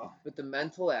 Uh-oh. But the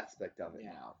mental aspect of it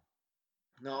now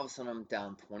all of a sudden I'm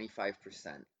down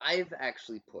 25%. I've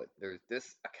actually put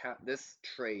this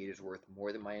trade is worth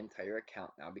more than my entire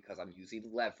account now because I'm using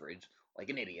leverage like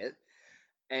an idiot.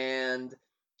 And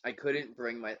I couldn't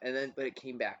bring but it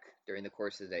came back during the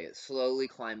course of the day. It slowly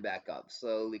climbed back up,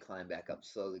 slowly climbed back up,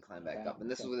 slowly climbed back up. And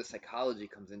this is where the psychology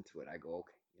comes into it. I go,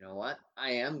 okay, you know what?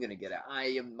 I am gonna get it.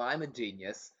 I'm a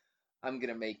genius. I'm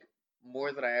gonna make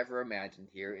more than I ever imagined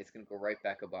here. It's gonna go right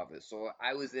back above it. So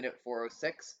I was in at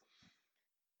 406,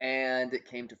 and it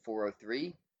came to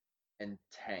 403 and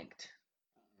tanked.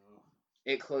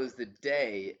 It closed the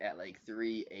day at like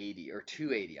 380 or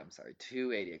 280. I'm sorry,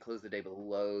 280. It closed the day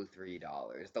below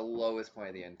 $3, the lowest point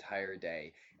of the entire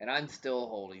day. And I'm still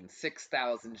holding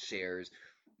 6,000 shares.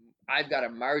 I've got a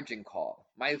margin call.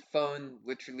 My phone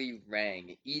literally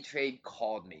rang. E-Trade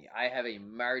called me. I have a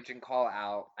margin call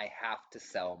out. I have to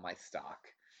sell my stock.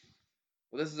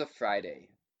 Well, this is a Friday.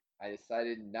 I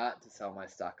decided not to sell my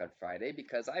stock on Friday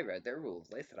because I read their rules.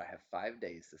 They said I have 5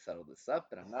 days to settle this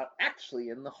up, and I'm not actually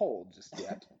in the hole just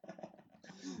yet.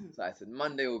 So I said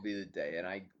Monday will be the day,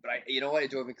 you know what?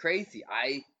 It drove me crazy.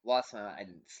 I lost my mind. I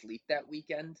didn't sleep that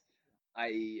weekend.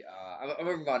 I'm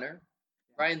a runner.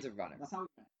 Ryan's a runner. That's how we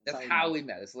met. That's how we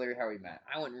met. That's literally how we met.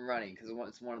 I went running because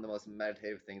it's one of the most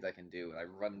meditative things I can do. I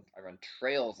run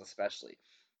trails especially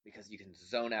because you can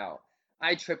zone out.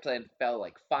 I tripped and fell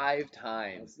like 5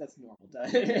 times. That's normal.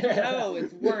 No,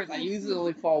 it's worse. I usually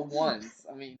only fall once.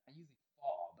 I mean, I usually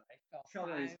fall, but I fell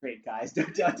Trailrunning is 5. great, guys.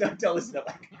 Don't listen to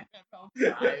that. I fell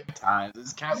 5 times. I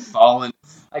just kept falling.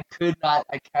 I could not.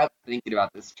 I kept thinking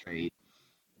about this trade.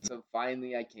 So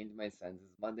finally, I came to my senses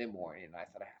Monday morning, and I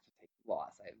said I have to take the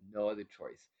loss. I have no other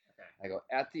choice. Okay. I go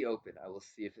at the open. I will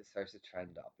see if it starts to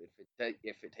trend up.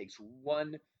 If it takes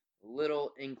one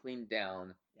little inkling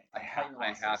down, I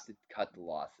have to cut the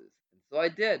losses. And so I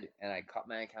did, and I cut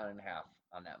my account in half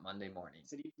on that Monday morning.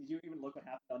 So did you even look what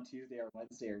happened on Tuesday or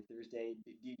Wednesday or Thursday?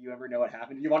 Do you ever know what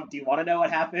happened? Do you want to know what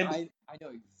happened? I know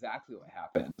exactly what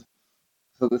happened.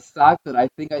 So the stock that I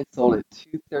think I sold at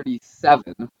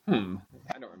 237.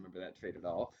 I don't remember that trade at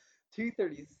all.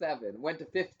 237 went to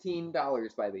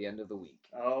 $15 by the end of the week.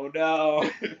 Oh no.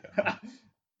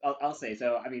 I'll say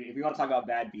so. I mean, if you want to talk about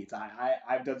bad beats,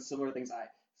 I've done similar things.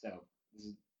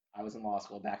 I was in law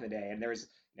school back in the day, and there was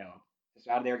just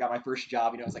out of there, got my first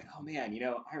job. I was like, oh man,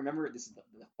 I remember this is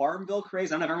the Farmville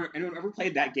craze. I don't know if anyone ever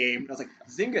played that game. And I was like,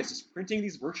 Zynga's just printing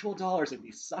these virtual dollars, and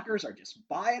these suckers are just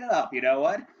buying it up. You know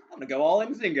what? I'm gonna go all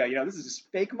in Zynga. This is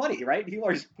just fake money, right? People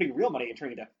are just putting real money and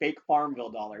turning into fake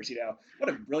Farmville dollars. What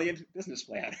a brilliant business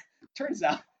plan. Turns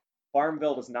out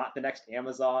Farmville was not the next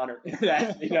Amazon or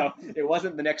that, it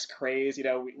wasn't the next craze.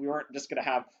 We weren't just going to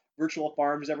have virtual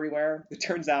farms everywhere. It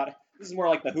turns out this is more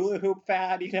like the hula hoop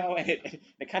fad, and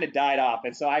it kind of died off.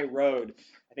 And so I rode,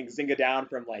 I think, Zynga down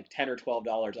from like $10 or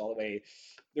 $12 all the way.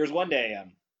 There was one day, I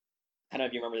don't know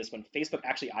if you remember this, when Facebook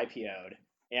actually IPO'd.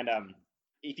 And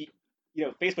if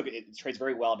Facebook, it trades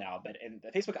very well now, but in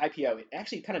the Facebook IPO, it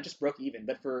actually kind of just broke even.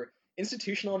 But for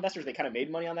institutional investors, they kind of made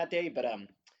money on that day. But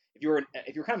if you were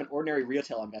kind of an ordinary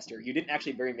retail investor, you didn't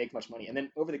actually make much money. And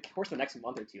then over the course of the next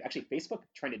month or two, actually Facebook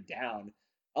trended down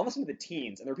almost into the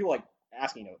teens. And there were people like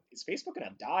asking, is Facebook going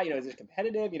to die? Is it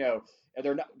competitive? Does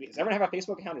everyone have a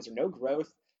Facebook account? Is there no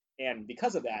growth? And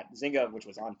because of that, Zynga, which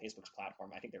was on Facebook's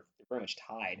platform, I think they're very much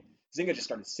tied. Zynga just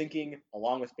started sinking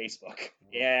along with Facebook.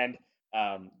 And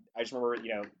I just remember,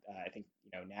 I think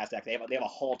Nasdaq they have a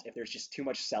halt if there's just too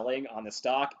much selling on the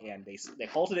stock, and they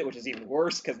halted it, which is even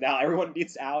worse because now everyone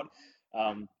needs out.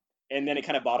 and then it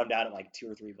kind of bottomed out at like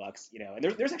 $2 or $3, And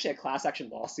there's actually a class action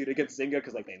lawsuit against Zynga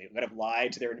because like they might have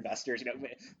lied to their investors.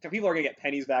 People are gonna get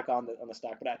pennies back on the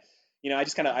stock, but I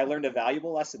just I learned a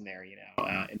valuable lesson there.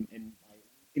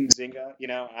 In Zynga,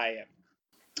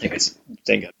 anyways,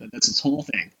 Zynga. That's this whole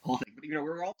thing. But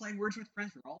we're all playing Words with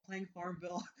Friends. We're all playing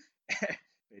Farmville.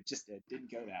 It just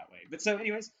didn't go that way. But so,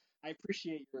 anyways, I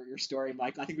appreciate your story,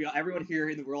 Mike. I think everyone here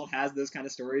in the world has those kind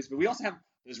of stories, but we also have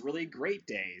those really great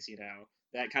days,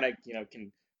 that kind of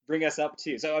can bring us up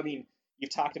too. So, I mean,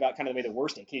 you've talked about kind of maybe the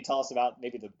worst day. Can you tell us about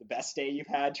maybe the best day you've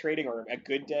had trading or a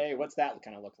good day? What's that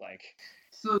kind of look like?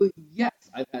 So yes,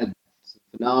 I've had some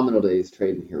phenomenal days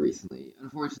trading here recently.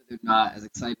 Unfortunately, they're not as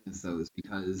exciting as those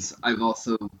because I've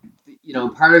also,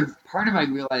 part of I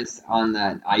realized on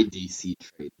that IGC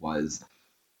trade was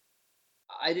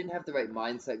I didn't have the right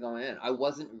mindset going in. I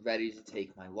wasn't ready to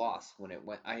take my loss when it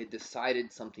went. I had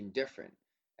decided something different,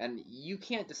 and you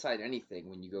can't decide anything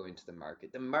when you go into the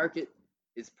market. The market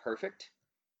is perfect.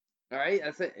 All right,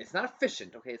 that's it. It's not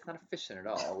efficient. Okay, it's not efficient at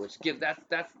all. Which that's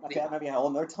okay, maybe a whole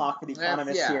nother talk for the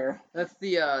economists here. That's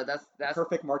that's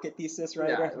perfect market thesis, right?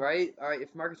 Yeah, right. All right.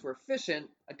 If markets were efficient,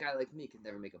 a guy like me could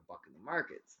never make a buck in the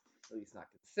markets, at least not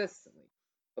consistently.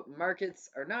 But markets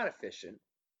are not efficient.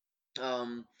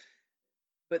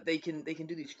 But they can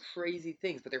do these crazy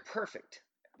things, but they're perfect.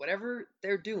 Whatever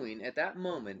they're doing at that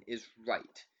moment is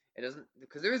right. It doesn't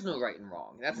because there is no right and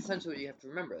wrong. That's essentially what you have to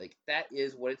remember. Like that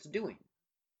is what it's doing.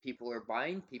 People are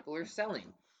buying, people are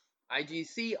selling.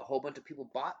 IGC, a whole bunch of people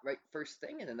bought right first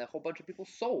thing, and then a whole bunch of people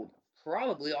sold.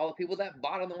 Probably all the people that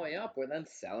bought on the way up were then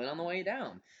selling on the way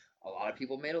down. A lot of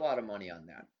people made a lot of money on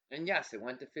that. And yes, it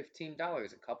went to $15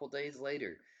 a couple days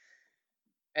later.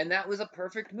 And that was a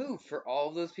perfect move for all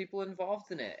of those people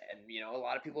involved in it. And, a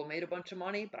lot of people made a bunch of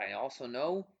money, but I also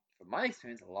know, from my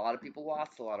experience, a lot of people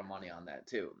lost a lot of money on that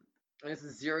too. And it's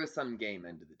a zero-sum game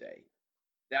end of the day.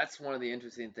 That's one of the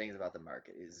interesting things about the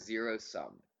market is zero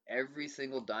sum. Every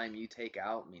single dime you take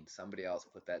out means somebody else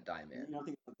put that dime in. You don't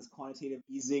think about this quantitative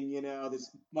easing, there's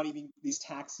money being these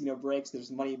tax, breaks,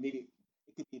 there's money, maybe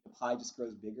it could be the pie just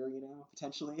grows bigger,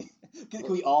 potentially.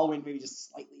 Can we all win maybe just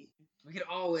slightly? We could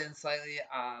all win slightly.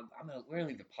 We're gonna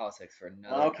leave the politics for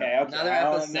another another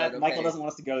episode. Michael doesn't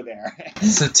want us to go there.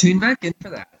 So tune back in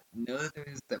for that. Know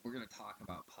that we're gonna talk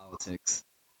about politics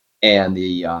and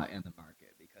the market.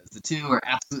 The two are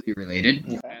absolutely related,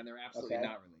 and they're absolutely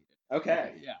not related.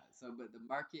 Okay. Yeah. So, but the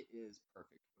market is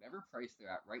perfect. Whatever price they're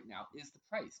at right now is the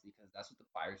price because that's what the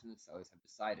buyers and the sellers have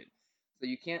decided. So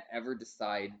you can't ever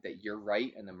decide that you're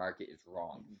right and the market is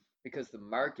wrong because the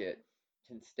market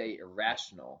can stay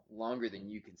irrational longer than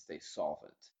you can stay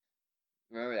solvent.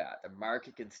 Remember that. The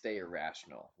market can stay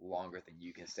irrational longer than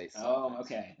you can stay solvent. Oh,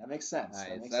 okay. That makes sense.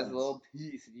 That's a little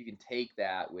piece. If you can take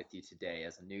that with you today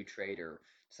as a new trader,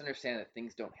 just understand that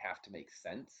things don't have to make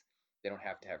sense. They don't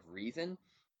have to have reason.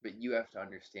 But you have to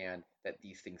understand that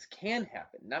these things can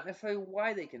happen. Not necessarily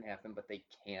why they can happen, but they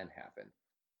can happen.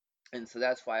 And so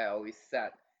that's why I always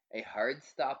set a hard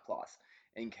stop loss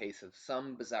in case of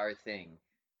some bizarre thing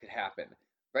could happen.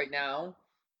 Right now,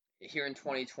 here in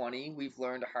 2020, we've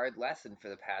learned a hard lesson for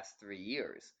the past 3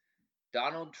 years.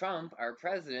 Donald Trump, our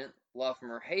president, love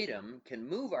him or hate him, can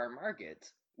move our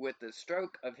markets with the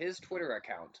stroke of his Twitter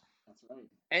account. That's right.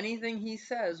 Anything he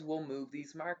says will move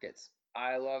these markets.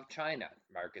 I love China,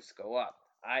 markets go up.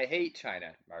 I hate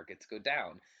China, markets go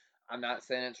down. I'm not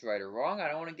saying it's right or wrong. I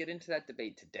don't want to get into that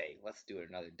debate today. Let's do it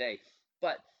another day.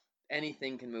 But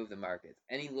anything can move the markets,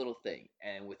 any little thing.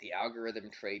 And with the algorithm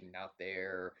trading out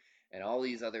there and all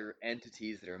these other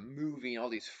entities that are moving, all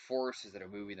these forces that are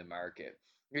moving the market,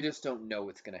 you just don't know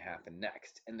what's going to happen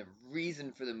next. And the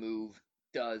reason for the move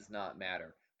does not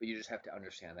matter. But you just have to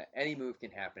understand that any move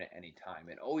can happen at any time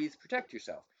and always protect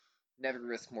yourself. Never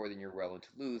risk more than you're willing to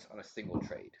lose on a single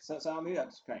trade. So maybe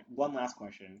that's right. One last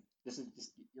question. This is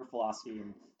just your philosophy,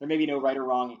 and there may be no right or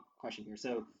wrong question here.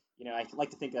 So, I like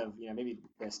to think of, maybe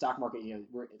the stock market,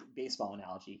 we're baseball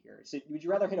analogy here. So would you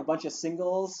rather hit a bunch of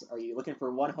singles? Are you looking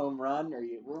for one home run?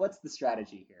 What's the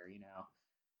strategy here,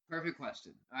 Perfect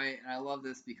question. I love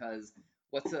this because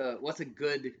what's a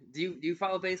good do you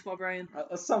follow baseball, Brian?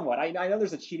 Somewhat. I know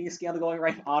there's a cheating scandal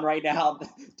going on right now.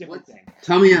 Different thing.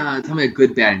 Tell me a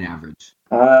good batting average.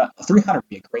 300 would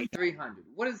be a great. 300.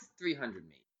 What does 300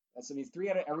 mean? That means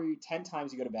 300 every 10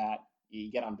 times you go to bat, you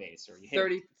get on base or you hit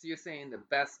 30. So you're saying the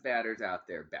best batters out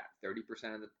there bat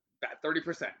 30% of the bat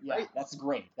 30%. Yeah, right? That's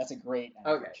great. That's a great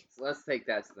average. Okay, so let's take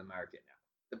that to the market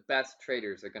now. The best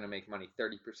traders are going to make money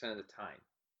 30% of the time.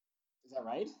 Is that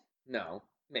right? No,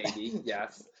 maybe,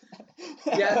 yes.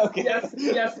 Yes, okay.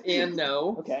 yes, and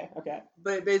no. Okay.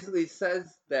 But it basically says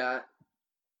that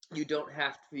you don't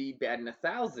have to be batting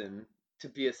 1,000 to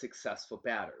be a successful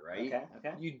batter, right?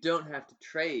 Okay. You don't have to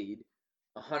trade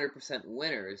 100%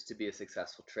 winners to be a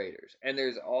successful traders. And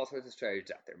there's all sorts of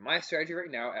strategies out there. My strategy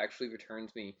right now actually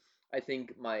returns me, I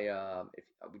think my if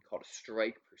we call it a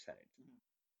strike percentage.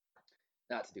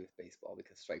 Not to do with baseball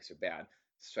because strikes are bad.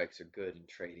 Strikes are good in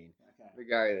trading, Okay.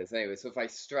 regardless. Anyway, so if I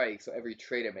strike, so every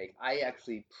trade I make, I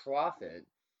actually profit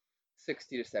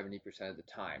 60 to 70% of the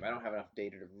time. I don't have enough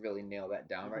data to really nail that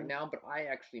down right now, but I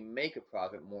actually make a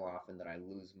profit more often than I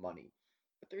lose money.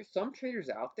 But there's some traders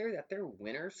out there that their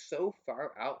winners so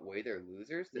far outweigh their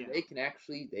losers that Yeah. they can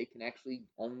actually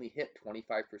only hit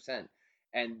 25%.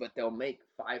 But they'll make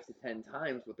 5 to 10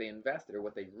 times what they invested or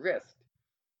what they risked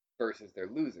versus their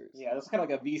losers. Yeah, that's kind of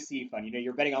like a VC fund.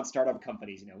 You're betting on startup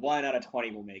companies. 1 out of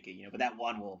 20 will make it. But that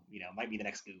one will, might be the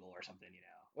next Google or something.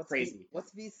 Crazy.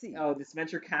 What's VC? Oh, this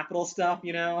venture capital stuff.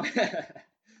 But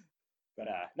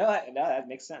no, that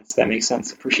makes sense. That makes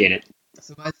sense. Appreciate it.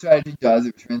 So my strategy does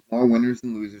it returns more winners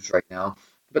than losers right now,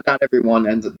 but not everyone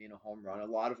ends up being a home run. A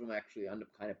lot of them actually end up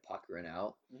kind of puckering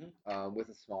out with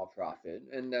a small profit,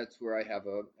 and that's where I have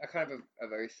a kind of a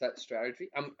very set strategy.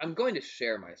 I'm going to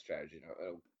share my strategy,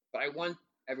 but I want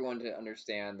everyone to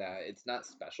understand that it's not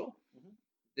special.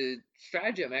 The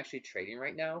strategy I'm actually trading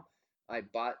right now, I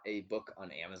bought a book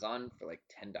on Amazon for like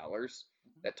 $10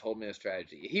 that told me a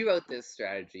strategy. He wrote this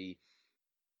strategy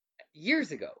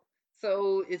years ago.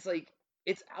 So it's like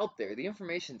it's out there. The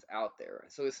information's out there.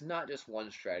 So it's not just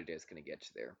one strategy that's going to get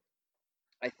you there.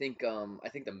 I think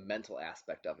the mental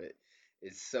aspect of it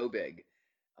is so big.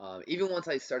 Even once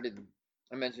I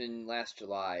mentioned last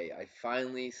July, I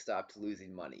finally stopped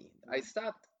losing money. I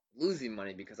stopped losing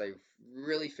money because I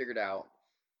really figured out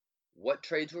what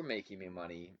trades were making me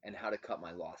money and how to cut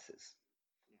my losses.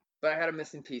 But I had a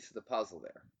missing piece of the puzzle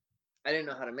there. I didn't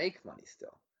know how to make money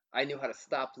still. I knew how to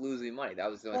stop losing money. That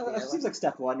was the only thing I That learned. seems like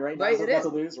step one, right? Right, Not it to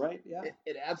is. lose, right? Yeah.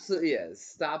 It absolutely is.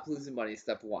 Stop losing money,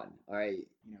 step one. All right.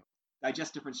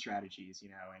 Digest different strategies,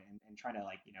 and trying to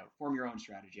form your own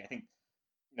strategy. I think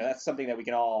that's something that we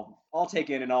can all take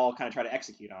in and all kind of try to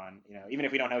execute on. Even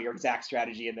if we don't know your exact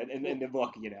strategy in the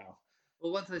book.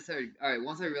 Well, once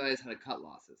I realized how to cut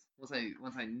losses, once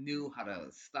I knew how to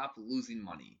stop losing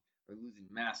money or losing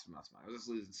massive amounts of money, I was just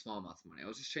losing small amounts of money. I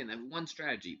was just trading that one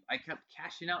strategy. I kept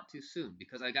cashing out too soon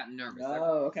because I got nervous.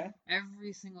 Oh, okay.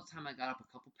 Every single time I got up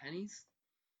a couple pennies,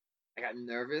 I got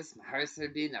nervous. My heart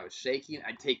started beating. I was shaking.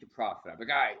 I'd take the profit. I'm like,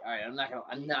 all right.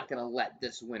 I'm not gonna let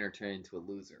this winner turn into a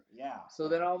loser. Yeah. So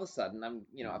then all of a sudden,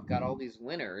 I've got all these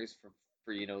winners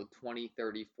for $20,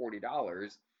 $30,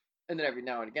 $40, and then every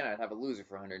now and again I'd have a loser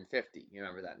for 150. You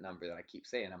remember that number that I keep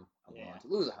saying I'm willing to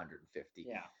lose 150.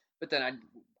 Yeah. But then I'd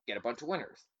get a bunch of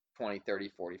winners, 20, 30,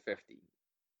 40, 50,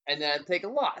 and then I'd take a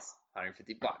loss,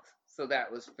 $150. So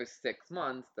that was for 6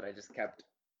 months that I just kept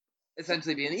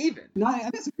essentially being even. No, I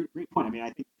think that's a great point. I mean,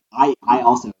 I think I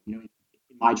also, in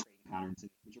my trading patterns,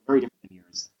 which are very different than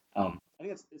yours, I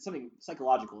think it's something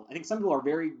psychological. I think some people are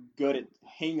very good at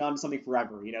hanging on to something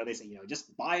forever. They say,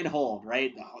 just buy and hold,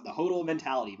 right? The hodl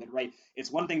mentality. But, right, it's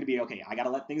one thing to be, okay, I got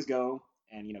to let things go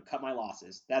and, cut my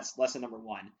losses. That's lesson number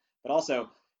one. But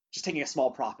also, just taking a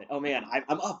small profit. Oh, man,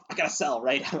 I'm up. I got to sell,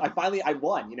 right? I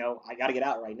won. I got to get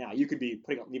out right now. You could be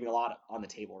leaving a lot on the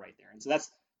table right there. And so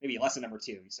that's maybe lesson number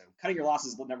two. So cutting your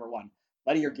losses is number one.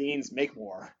 Letting your gains make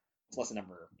more is lesson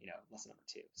number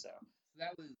two. So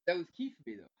that was key for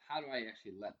me though. How do I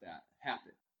actually let that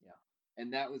happen? Yeah.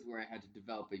 And that was where I had to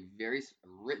develop a very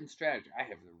written strategy. I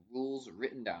have the rules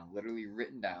written down, literally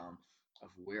written down, of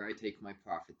where I take my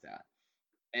profits at.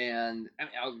 And I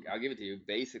mean, I'll give it to you.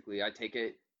 Basically, I take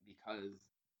it because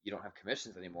you don't have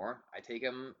commissions anymore. I take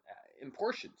them in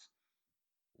portions.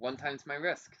 One times my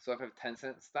risk. So if I have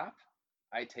 10-cent stop,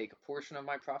 I take a portion of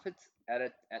my profits at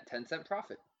 10-cent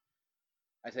profit.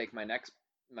 I take my next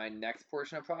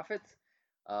portion of profits.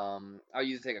 I'll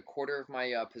usually take a quarter of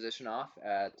my position off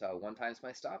at 1 times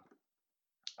my stop.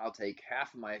 I'll take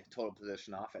half of my total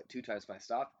position off at 2 times my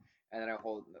stop, and then I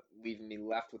hold, leaving me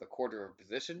left with a quarter of a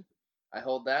position. I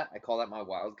hold that. I call that my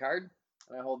wild card,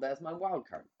 and I hold that as my wild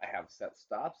card. I have set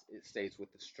stops. It stays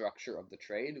with the structure of the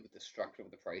trade, with the structure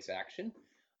of the price action.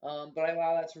 But I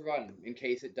allow that to run in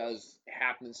case it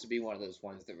happens to be one of those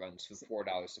ones that runs from $4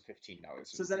 to $15.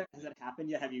 So has that happened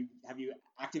yet? Have you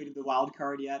activated the wild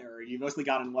card yet, or you mostly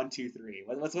got in 1, 2, 3?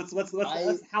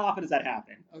 How often does that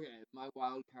happen? Okay, my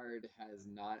wild card has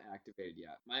not activated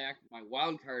yet. My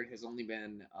wild card has only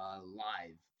been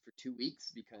live for 2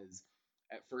 weeks because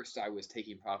at first I was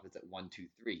taking profits at 1, 2,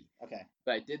 3. Okay.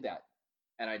 But I did that,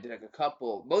 and I did like a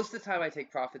couple. Most of the time I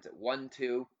take profits at 1,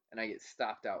 2, and I get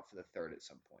stopped out for the third at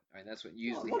some point. Right, that's what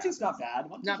usually One two's happens.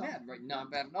 not bad. Not bad, right? Not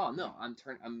bad at all. No,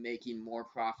 I'm making more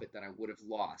profit than I would have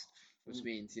lost, which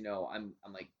means I'm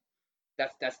like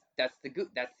that's the good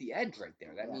that's the edge right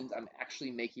there. That means I'm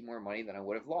actually making more money than I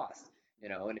would have lost.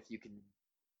 And if you can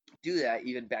do that,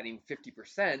 even betting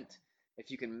 50%, if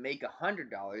you can make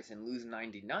 $100 and lose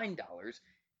 $99,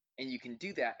 and you can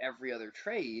do that every other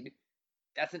trade,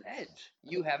 that's an edge.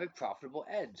 You have a profitable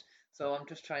edge. So I'm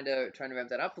just trying to ramp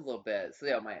that up a little bit. So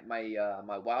yeah,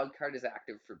 my wild card is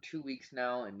active for 2 weeks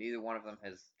now, and neither one of them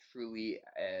has truly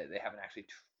they haven't actually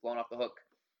flown off the hook.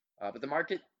 But the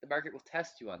market will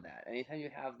test you on that. Anytime you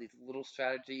have these little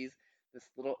strategies, this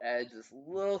little edge, this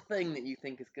little thing that you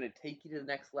think is going to take you to the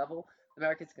next level, the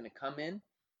market's going to come in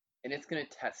and it's going to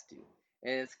test you,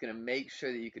 and it's going to make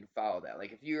sure that you can follow that.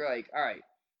 Like if you're like, all right,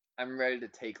 I'm ready to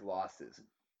take losses,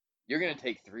 you're going to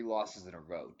take 3 losses in a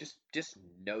row. Just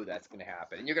know that's going to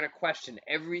happen, and you're going to question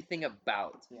everything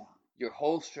about your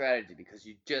whole strategy because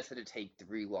you just had to take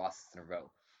 3 losses in a row.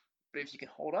 But if you can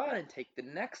hold on and take the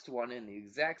next one in the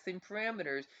exact same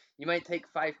parameters, you might take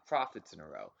 5 profits in a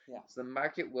row. So the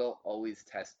market will always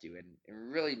test you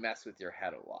and really mess with your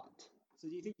head a lot. So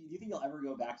do you think you'll ever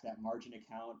go back to that margin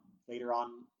account later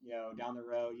on, down the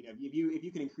road? If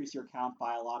you can increase your account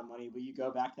by a lot of money, will you go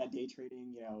back to that day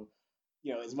trading,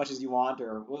 as much as you want,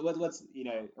 or what's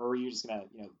or are you just gonna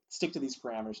stick to these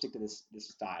parameters, stick to this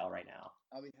style right now?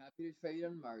 I'll be happy to trade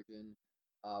on margin,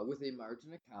 with a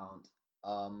margin account.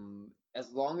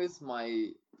 As long as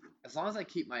I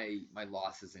keep my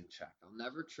losses in check, I'll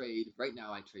never trade. Right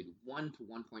now, I trade 1 to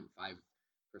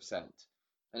 1.5%,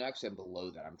 and actually, I'm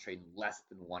below that. I'm trading less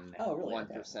than one Oh, really?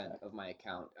 1% of my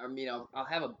account. I mean, I'll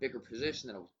have a bigger position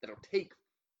that'll take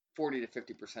 40 to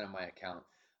 50% of my account,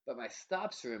 but my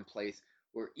stops are in place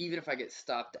where even if I get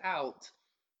stopped out,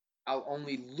 I'll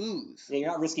only lose. Yeah, you're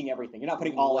not risking everything. You're not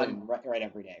putting all in right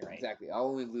every day, right? Exactly. I'll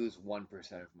only lose 1%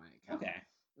 of my account. Okay.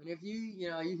 And if you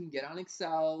can get on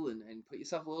Excel and put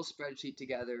yourself a little spreadsheet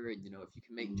together, and if you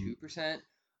can make 2%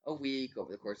 a week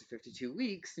over the course of 52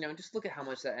 weeks, just look at how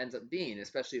much that ends up being,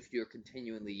 especially if you're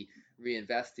continually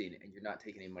reinvesting and you're not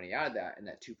taking any money out of that, and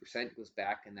that 2% goes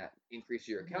back and that increases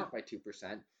your account by 2%,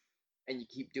 and you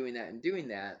keep doing that and doing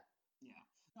that. Yeah,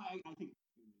 I think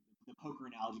the poker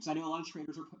analogy, because I know a lot of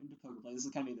traders are put into poker play. This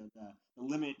is kind of the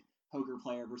limit poker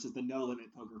player versus the no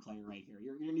limit poker player right here.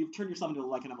 You've turned yourself into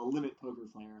like kind of a limit poker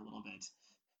player a little bit.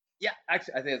 Yeah,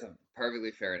 actually, I think that's a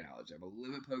perfectly fair analogy. I'm a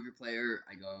limit poker player.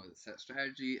 I go with a set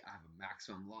strategy. I have a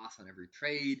maximum loss on every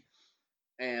trade,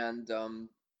 and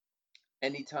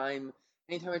anytime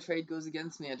a trade goes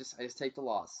against me, I just take the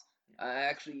loss.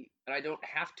 And I don't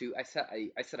have to. I set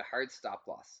a hard stop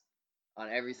loss on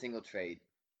every single trade,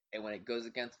 and when it goes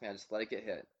against me, I just let it get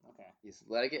hit. Okay. You just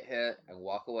let it get hit and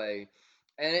walk away,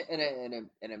 and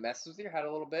it messes with your head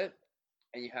a little bit,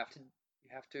 and you have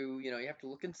to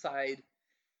look inside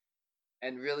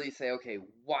and really say, okay,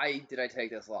 why did I take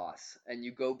this loss? And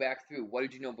you go back through, what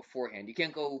did you know beforehand? You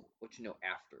can't go what you know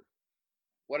after.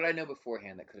 What did I know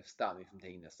beforehand that could have stopped me from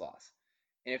taking this loss?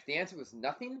 And if the answer was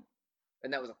nothing, then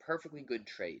that was a perfectly good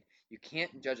trade. You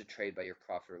can't judge a trade by your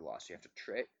profit or loss. You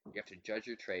have to judge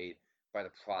your trade by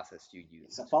the process you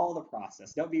use. So follow the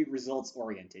process. Don't be results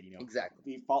oriented. Exactly.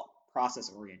 Be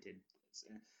process oriented.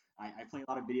 I play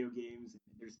a lot of video games. And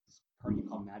there's this card game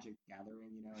called Magic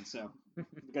Gathering, and so I'm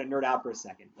gonna nerd out for a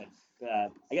second. But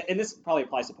and this probably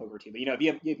applies to poker too. But if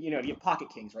you have pocket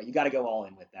kings, right? You got to go all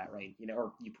in with that, right?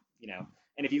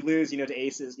 And if you lose, to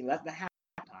aces, that happens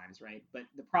times, right? But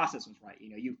the process was right.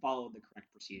 You followed the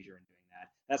correct procedure in doing that.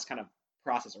 That's kind of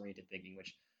process oriented thinking,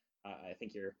 which I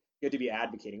think you're good to be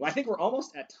advocating. Well, I think we're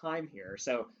almost at time here,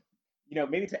 so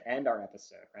maybe to end our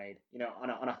episode, right?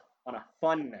 On a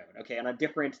fun note, okay, on a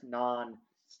different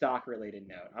non-stock related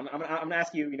note. I'm gonna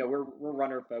ask you. We're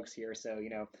runner folks here, so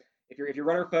if you're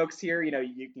runner folks here,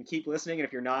 you can keep listening, and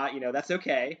if you're not, that's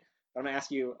okay. But I'm gonna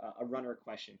ask you a runner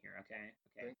question here, okay?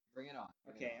 Okay. Bring it on.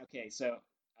 Okay. So,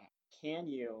 can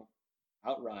you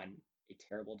outrun a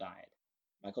terrible diet,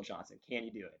 Michael Johnson? Can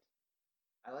you do it?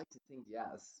 I like to think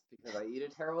yes, because I eat a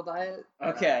terrible diet.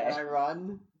 Okay. And I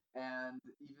run, and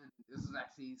even this is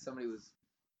actually some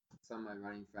of my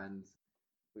running friends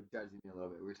were judging me a little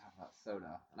bit. We were talking about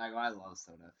soda, and I go, I love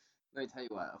soda. Let me tell you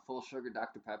what, a full sugar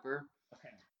Dr. Pepper,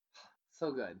 Okay.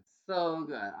 so good, so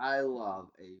good. I love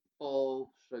a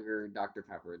full sugar Dr.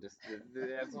 Pepper.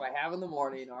 That's what I have in the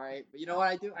morning. All right, but you know what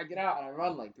I do? I get out and I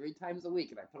run like 3 times a week,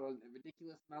 and I put on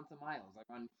ridiculous amounts of miles. I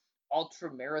run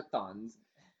ultra marathons.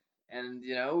 And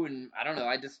and I don't know,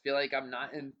 I just feel like I'm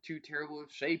not in too terrible of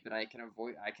shape, and I can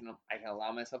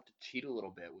allow myself to cheat a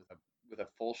little bit with a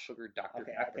full sugar Dr.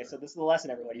 Okay, Pepper. okay. So this is the lesson,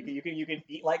 everyone. You can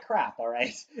eat like crap, all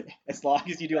right? As long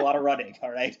as you do a lot of running, all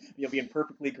right? You'll be in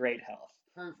perfectly great health.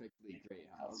 Perfectly great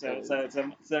health.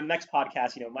 So next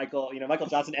podcast, Michael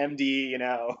Johnson, MD,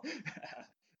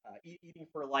 eating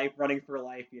for life, running for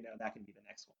life, that can be the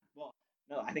next one. Well,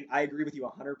 no, I think I agree with you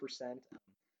 100%.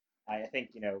 I think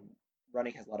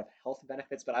running has a lot of health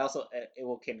benefits, but I also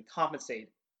can compensate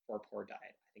for a poor diet.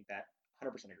 I think that 100%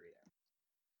 agree there.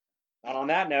 And on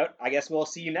that note, I guess we'll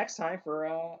see you next time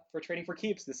for Trading for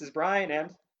Keeps. This is Brian, and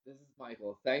This is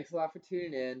Michael. Thanks a lot for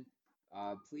tuning in.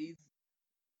 Please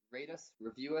rate us,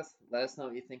 review us, let us know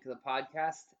what you think of the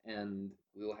podcast, and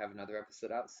we will have another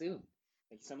episode out soon.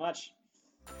 thank you so much.